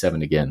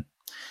 27 again.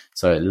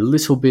 So a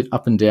little bit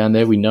up and down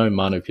there. We know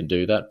Manu can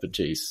do that, but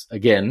geez,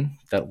 again,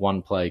 that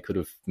one play could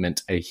have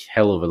meant a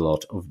hell of a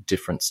lot of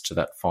difference to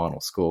that final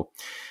score.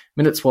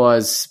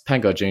 Minutes-wise,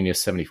 Pangai Jr.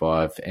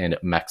 75 and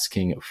Max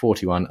King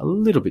 41, a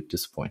little bit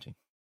disappointing.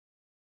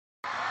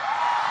 The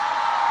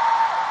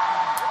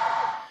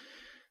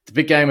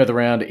big game of the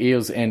round,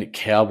 Eels and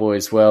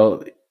Cowboys.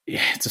 Well,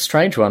 it's a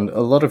strange one.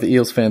 A lot of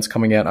Eels fans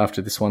coming out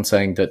after this one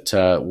saying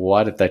that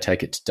why did they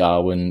take it to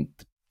Darwin?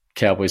 The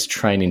Cowboys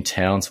train in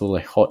Townsville,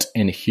 a hot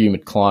and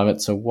humid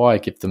climate, so why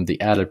give them the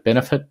added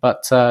benefit?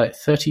 But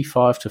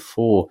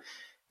 35-4,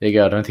 there you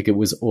go. I don't think it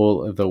was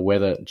all of the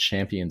weather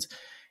champions.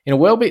 In a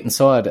well-beaten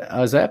side,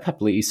 Isaiah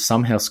Papali'i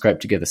somehow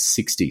scraped together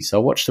 60. So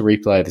I watched the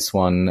replay of this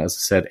one, as I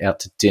said, out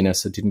to dinner,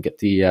 so didn't get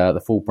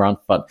the full brunt.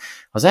 But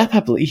Isaiah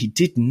Papali'i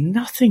did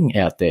nothing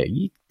out there.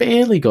 He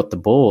barely got the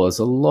ball, as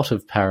a lot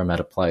of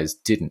Parramatta players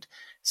didn't.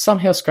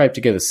 Somehow scraped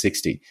together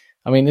 60.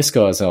 I mean, this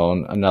guy's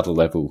on another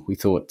level. We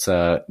thought,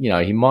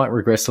 he might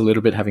regress a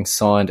little bit having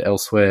signed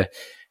elsewhere.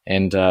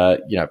 And,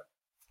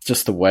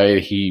 just the way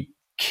he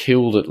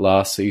killed it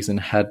last season,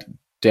 had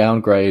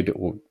downgrade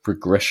or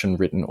regression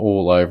written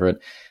all over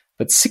it.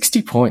 But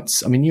 60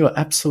 points, I mean, you are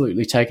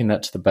absolutely taking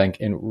that to the bank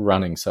and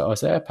running. So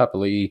Isaiah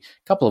Papali'i,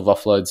 a couple of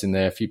offloads in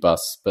there, a few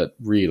busts, but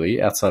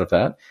really, outside of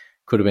that,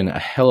 could have been a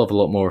hell of a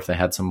lot more if they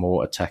had some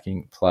more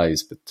attacking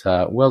plays.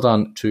 But well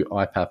done to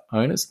IPAP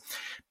owners.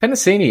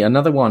 Penasini,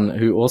 another one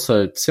who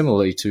also,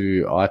 similarly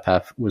to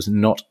IPAP, was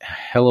not a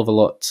hell of a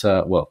lot,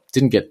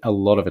 didn't get a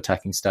lot of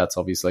attacking stats,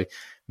 obviously.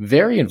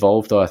 Very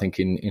involved, though, I think,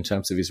 in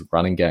terms of his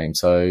running game.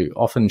 So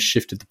often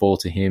shifted the ball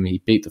to him.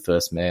 He beat the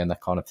first man,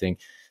 that kind of thing.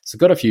 So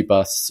got a few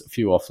busts, a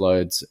few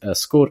offloads,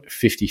 scored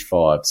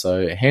 55.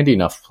 So handy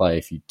enough play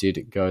if you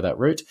did go that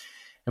route.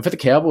 And for the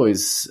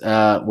Cowboys,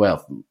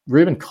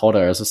 Ruben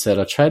Cotter, as I said,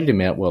 I traded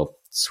him out,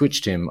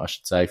 switched him, I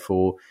should say,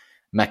 for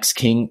Max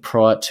King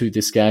prior to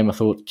this game. I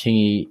thought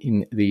Kingy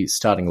in the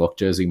starting lock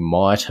jersey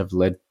might have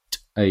led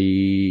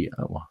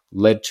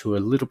to a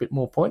little bit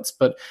more points,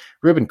 but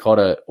Ruben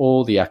Cotter,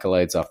 all the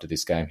accolades after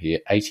this game here,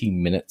 80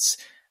 minutes,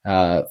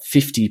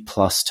 50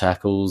 plus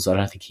tackles. I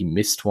don't think he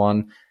missed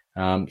one.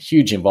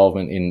 Huge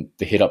involvement in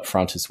the hit up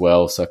front as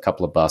well. So a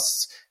couple of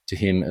busts to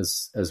him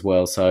as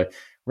well. So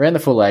ran the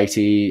full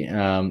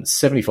 80,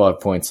 75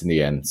 points in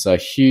the end. So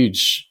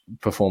huge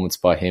performance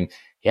by him.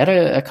 He had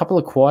a couple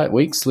of quiet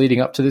weeks leading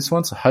up to this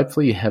one, so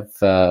hopefully you have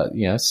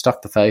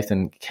stuck the faith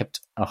and kept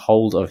a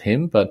hold of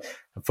him. But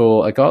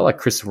for a guy like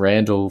Chris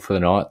Randall for the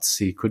Knights,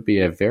 he could be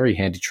a very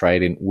handy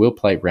trade and will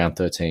play round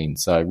 13.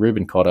 So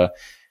Ruben Cotter,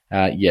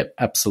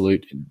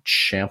 absolute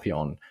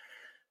champion.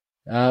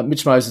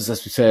 Mitch Moses,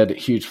 as we said,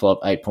 huge flop,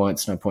 8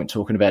 points, no point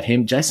talking about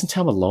him. Jason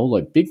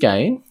Taumalolo, big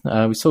game.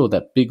 We saw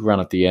that big run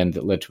at the end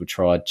that led to a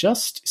try,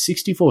 just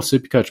 64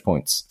 Supercoach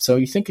points. So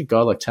you think a guy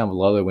like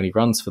Taumalolo, when he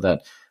runs for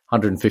that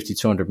 150,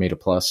 200 metre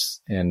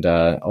plus, and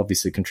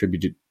obviously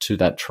contributed to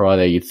that try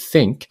there, you'd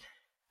think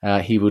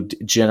he would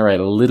generate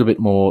a little bit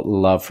more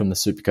love from the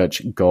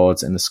Supercoach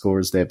gods and the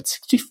scorers there. But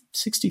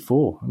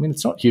 64, I mean,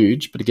 it's not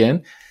huge, but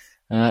again,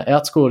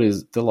 outscored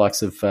is the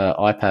likes of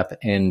IPAP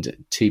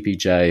and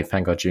TPJ,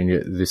 Pangai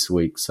Jr. this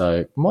week.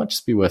 So might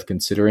just be worth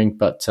considering.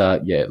 But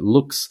it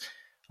looks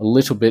a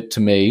little bit to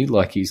me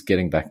like he's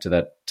getting back to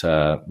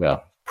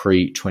that,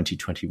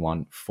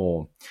 pre-2021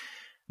 form.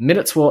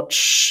 Minutes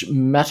watch,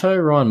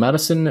 Ryan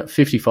Madison,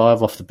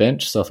 55 off the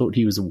bench. So I thought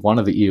he was one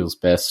of the Eels'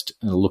 best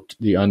and looked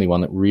the only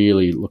one that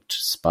really looked to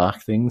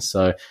spark things.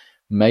 So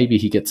maybe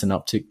he gets an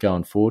uptick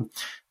going forward.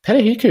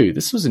 Petahiku,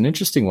 this was an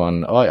interesting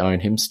one. I own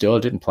him still. I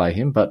didn't play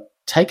him, but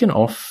taken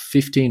off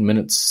 15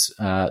 minutes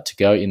to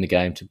go in the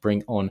game to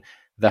bring on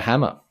the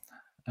hammer,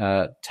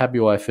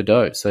 Tabuai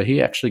Fido. So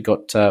he actually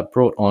got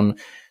brought on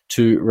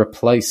to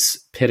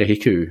replace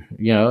Petahiku.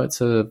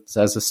 It's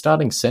as a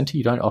starting centre,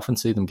 you don't often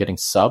see them getting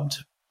subbed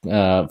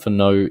for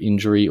no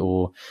injury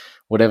or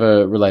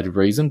whatever related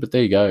reason. But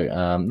there you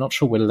go. Not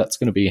sure whether that's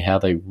going to be how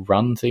they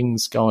run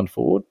things going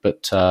forward.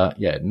 But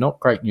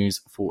not great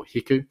news for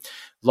Hiku.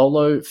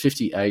 Lolo,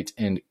 58,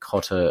 and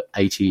Cotter,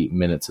 80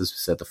 minutes, as we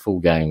said, the full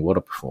game. What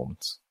a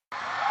performance.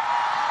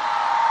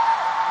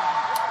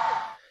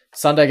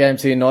 Sunday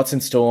games here, Knights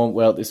and Storm.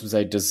 Well, this was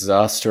a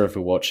disaster of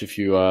a watch if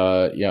you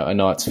are a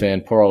Knights fan.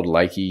 Poor old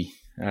Lakey.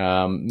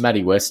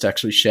 Matty West,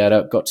 actually, shout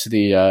out, got to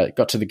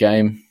the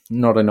game.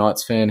 Not a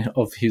Knights fan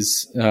of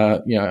his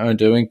own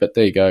doing, but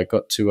there you go.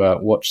 Got to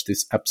watch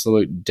this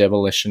absolute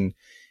demolition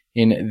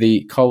in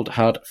the cold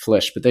hard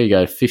flesh. But there you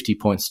go, 50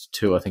 points to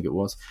 2, I think it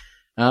was.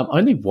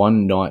 Only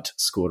one Knight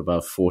scored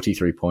above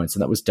 43 points,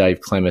 and that was Dave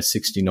Clemmer,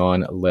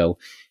 69 Lel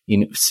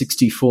in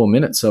 64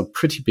 minutes. So a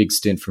pretty big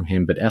stint from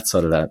him, but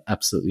outside of that,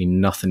 absolutely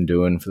nothing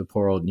doing for the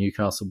poor old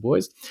Newcastle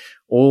boys.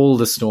 All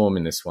the Storm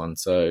in this one.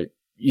 So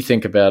you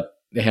think about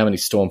how many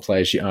Storm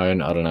players you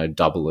own, I don't know,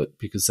 double it,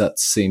 because that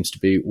seems to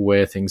be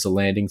where things are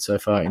landing so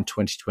far in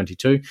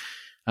 2022.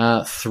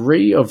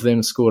 3 of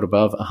them scored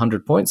above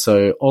 100 points,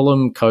 so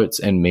Olam, Coates,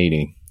 and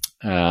Meany.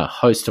 A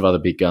host of other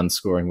big guns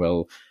scoring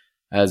well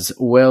as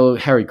well.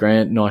 Harry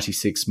Grant,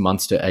 96,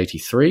 Munster,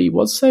 83,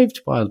 was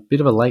saved by a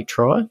bit of a late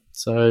try.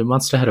 So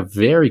Munster had a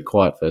very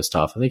quiet first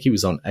half. I think he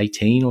was on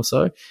 18 or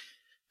so,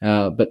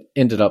 but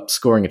ended up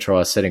scoring a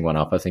try, setting one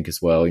up, I think,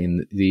 as well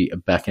in the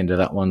back end of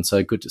that one.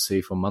 So good to see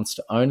for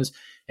Munster owners.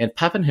 And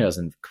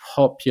Pappenhausen,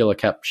 popular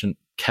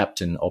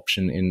captain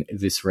option in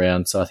this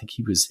round. So I think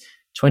he was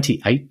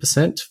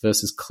 28%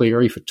 versus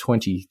Cleary for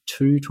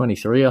 22,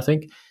 23, I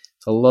think.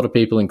 So a lot of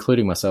people,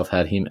 including myself,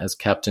 had him as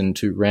captain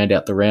to round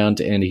out the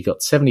round, and he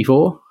got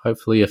 74.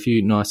 Hopefully a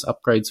few nice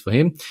upgrades for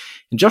him.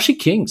 And Joshy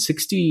King,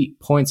 60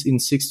 points in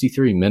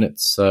 63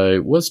 minutes.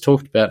 So was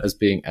talked about as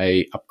being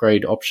a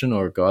upgrade option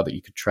or a guy that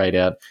you could trade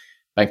out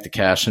bank the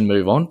cash and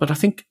move on. But I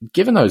think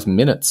given those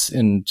minutes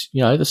and,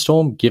 the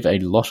Storm give a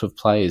lot of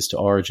players to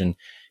Origin,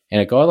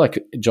 and a guy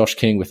like Josh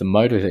King with the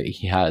motor that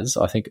he has,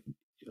 I think,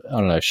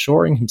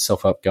 shoring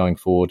himself up going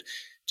forward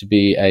to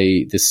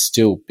be this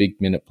still big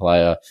minute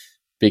player,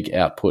 big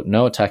output,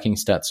 no attacking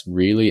stats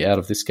really out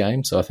of this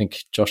game. So I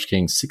think Josh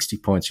King, 60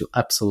 points, you'll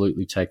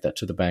absolutely take that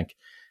to the bank.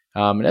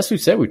 And as we've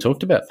said, we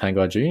talked about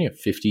Pangai Jr.,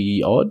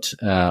 50-odd.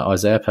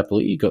 Isaiah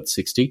Papali'i got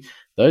 60.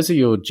 Those are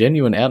your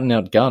genuine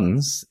out-and-out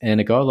guns,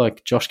 and a guy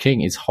like Josh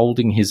King is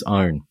holding his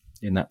own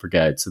in that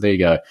brigade. So there you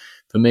go.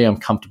 For me, I'm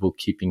comfortable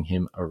keeping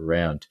him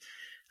around.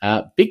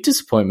 Big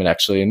disappointment,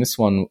 actually, and this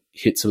one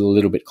hits a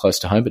little bit close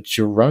to home, but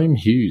Jerome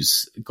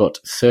Hughes got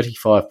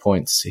 35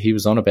 points. He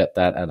was on about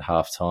that at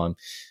halftime.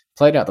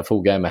 Played out the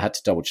full game. I had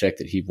to double-check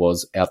that he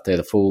was out there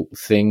the full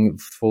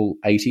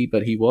 80,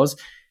 but he was.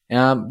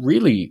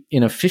 Really,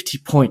 in a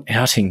 50-point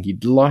outing,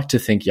 you'd like to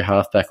think your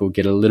halfback will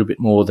get a little bit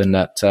more than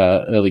that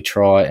early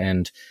try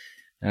and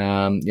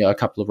a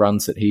couple of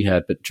runs that he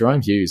had. But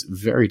Jerome Hughes,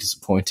 very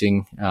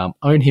disappointing.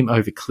 Own him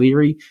over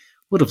Cleary.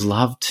 Would have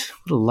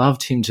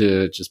loved him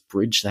to just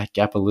bridge that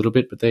gap a little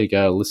bit. But there you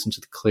go. Listen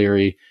to the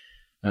Cleary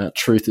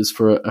truthers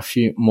for a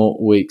few more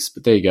weeks.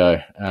 But there you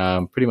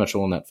go. Pretty much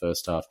all in that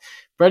first half.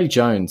 Brady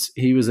Jones,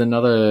 he was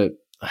another...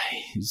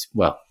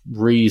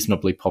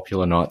 reasonably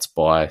popular Knights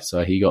buy.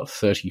 So he got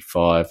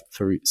 35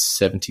 through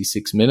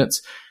 76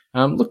 minutes.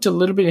 Looked a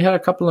little bit, he had a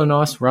couple of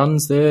nice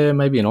runs there,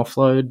 maybe an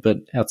offload, but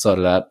outside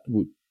of that,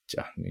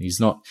 he's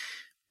not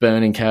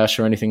burning cash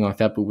or anything like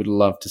that, but would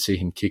love to see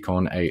him kick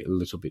on a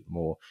little bit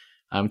more.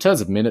 In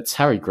terms of minutes,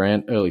 Harry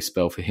Grant, early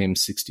spell for him,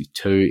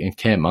 62, and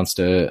Cam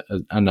Munster,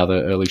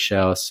 another early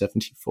shower,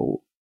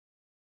 74.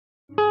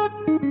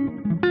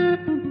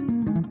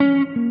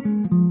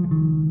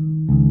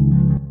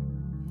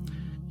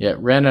 Yeah,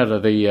 ran out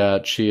of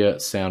the cheer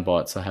sound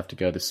bites. I have to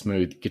go the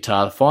smooth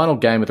guitar. The final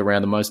game of the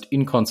round, the most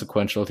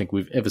inconsequential I think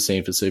we've ever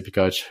seen for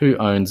Supercoach. Who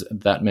owns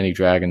that many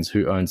Dragons?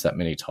 Who owns that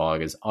many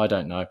Tigers? I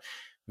don't know.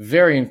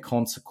 Very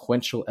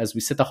inconsequential. As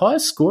we said, the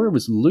highest scorer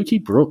was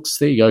Lukey Brooks.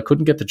 There you go.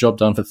 Couldn't get the job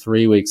done for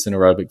 3 weeks in a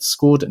row, but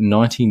scored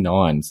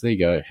 99. So there you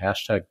go.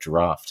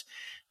 #draft.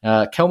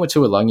 Kelma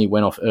Tuolangi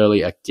went off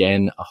early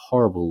again. A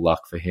horrible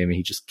luck for him.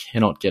 He just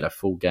cannot get a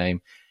full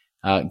game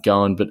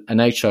going, but an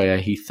HIA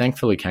he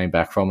thankfully came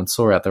back from and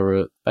saw out there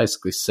were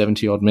basically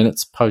 70-odd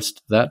minutes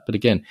post that. But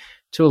again,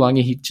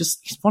 Tuolangi,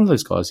 he's one of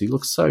those guys. He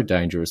looks so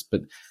dangerous,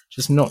 but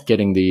just not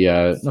getting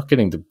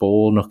the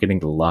ball, not getting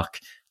the luck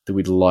that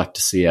we'd like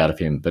to see out of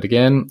him. But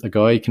again, a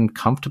guy you can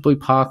comfortably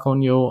park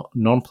on your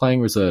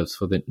non-playing reserves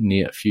for the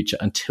near future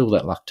until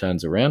that luck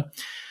turns around.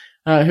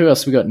 Who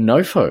else? We got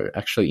Nofo.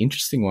 Actually,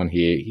 interesting one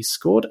here. He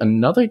scored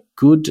another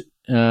good,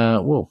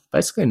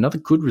 basically another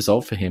good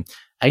result for him.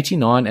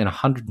 89 and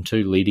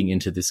 102 leading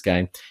into this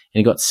game. And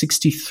he got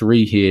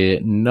 63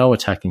 here. No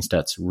attacking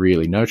stats,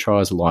 really. No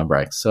tries or line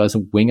breaks. So as a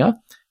winger,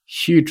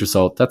 huge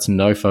result. That's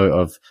Nofo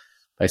of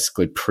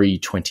basically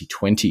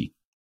pre-2020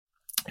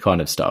 kind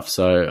of stuff.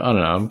 So I don't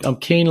know. I'm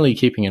keenly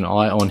keeping an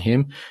eye on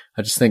him.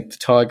 I just think the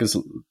Tigers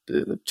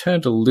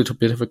turned a little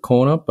bit of a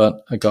corner,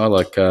 but a guy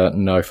like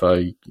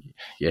Nofo,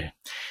 yeah,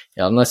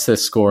 unless they're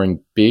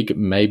scoring big,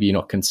 maybe you're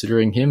not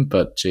considering him.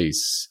 But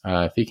geez,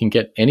 if he can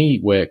get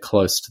anywhere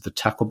close to the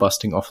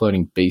tackle-busting,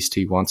 offloading beast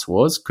he once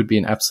was, could be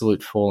an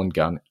absolute fallen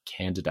gun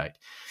candidate.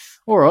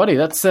 Alrighty,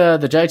 that's the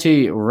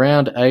JT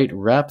Round 8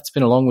 wrap. It's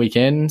been a long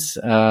weekend.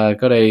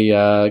 Got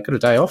a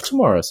day off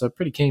tomorrow, so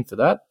pretty keen for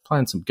that.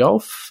 Playing some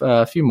golf,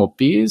 a few more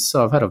beers.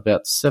 So I've had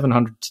about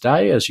 700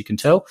 today, as you can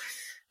tell,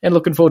 and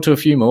looking forward to a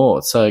few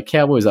more. So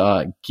Cowboys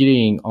are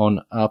getting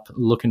on up.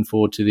 Looking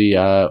forward to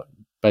the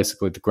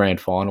basically the grand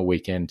final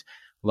weekend,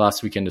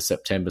 last weekend of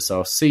September. So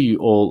I'll see you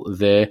all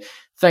there.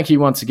 Thank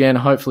you once again.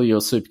 Hopefully your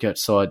Supercoach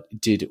side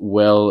did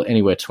well.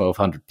 Anywhere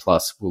 1,200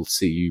 plus, we'll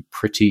see you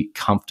pretty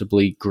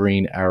comfortably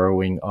green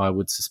arrowing, I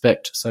would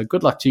suspect. So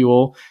good luck to you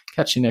all.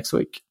 Catch you next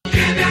week. Give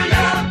your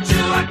love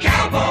to a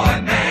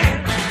cowboy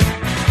man.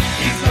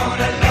 He's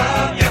gonna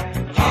love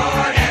you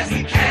hard as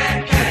he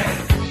can.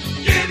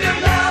 Give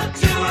your love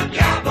to a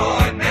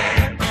cowboy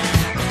man.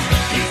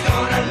 He's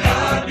gonna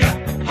love you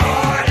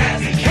hard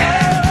as he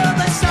can.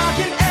 The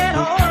sergeant at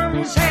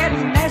arms had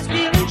a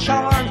masculine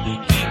charm. He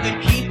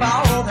could keep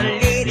all the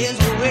ladies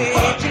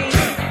waiting.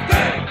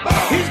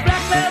 His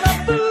black leather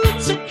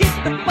boots would kick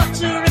the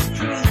butts of his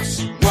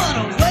troops. What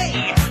a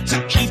way to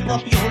keep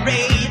up your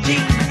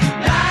rating.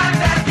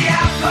 Live at the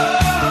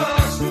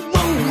outpost.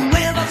 Whoa,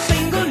 with a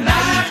single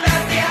night. Live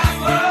at the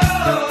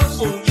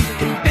outpost. Oh, you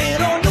can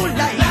bet on your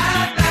life.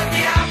 Live at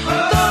the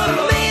outpost.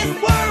 The men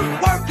were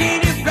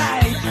working it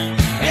right.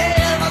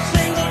 Every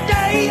single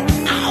day,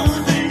 all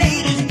the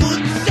ladies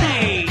would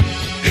say,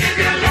 give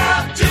your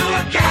love to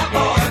a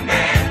cowboy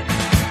man.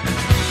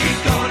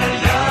 He's gonna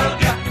love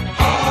you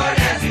hard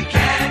as he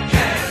can.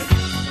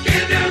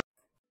 Give your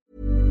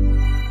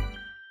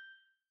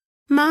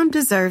Mom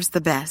deserves deserves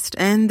the best,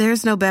 and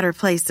there's no better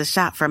place to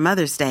shop for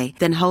Mother's Day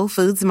than Whole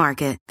Foods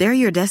Market.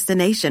 They're your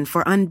destination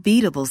for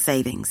unbeatable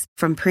savings,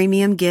 from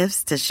premium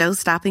gifts to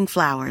show-stopping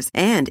flowers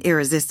and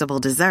irresistible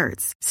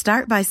desserts.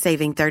 Start by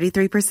saving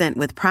 33%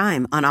 with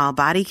Prime on all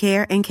body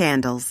care and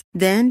candles.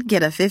 Then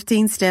get a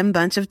 15-stem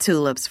bunch of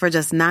tulips for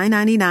just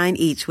 $9.99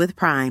 each with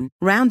Prime.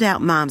 Round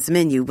out Mom's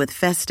menu with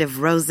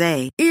festive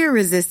rosé,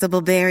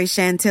 irresistible berry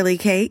chantilly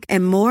cake,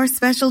 and more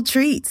special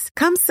treats.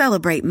 Come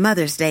celebrate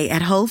Mother's Day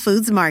at Whole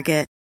Foods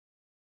Market.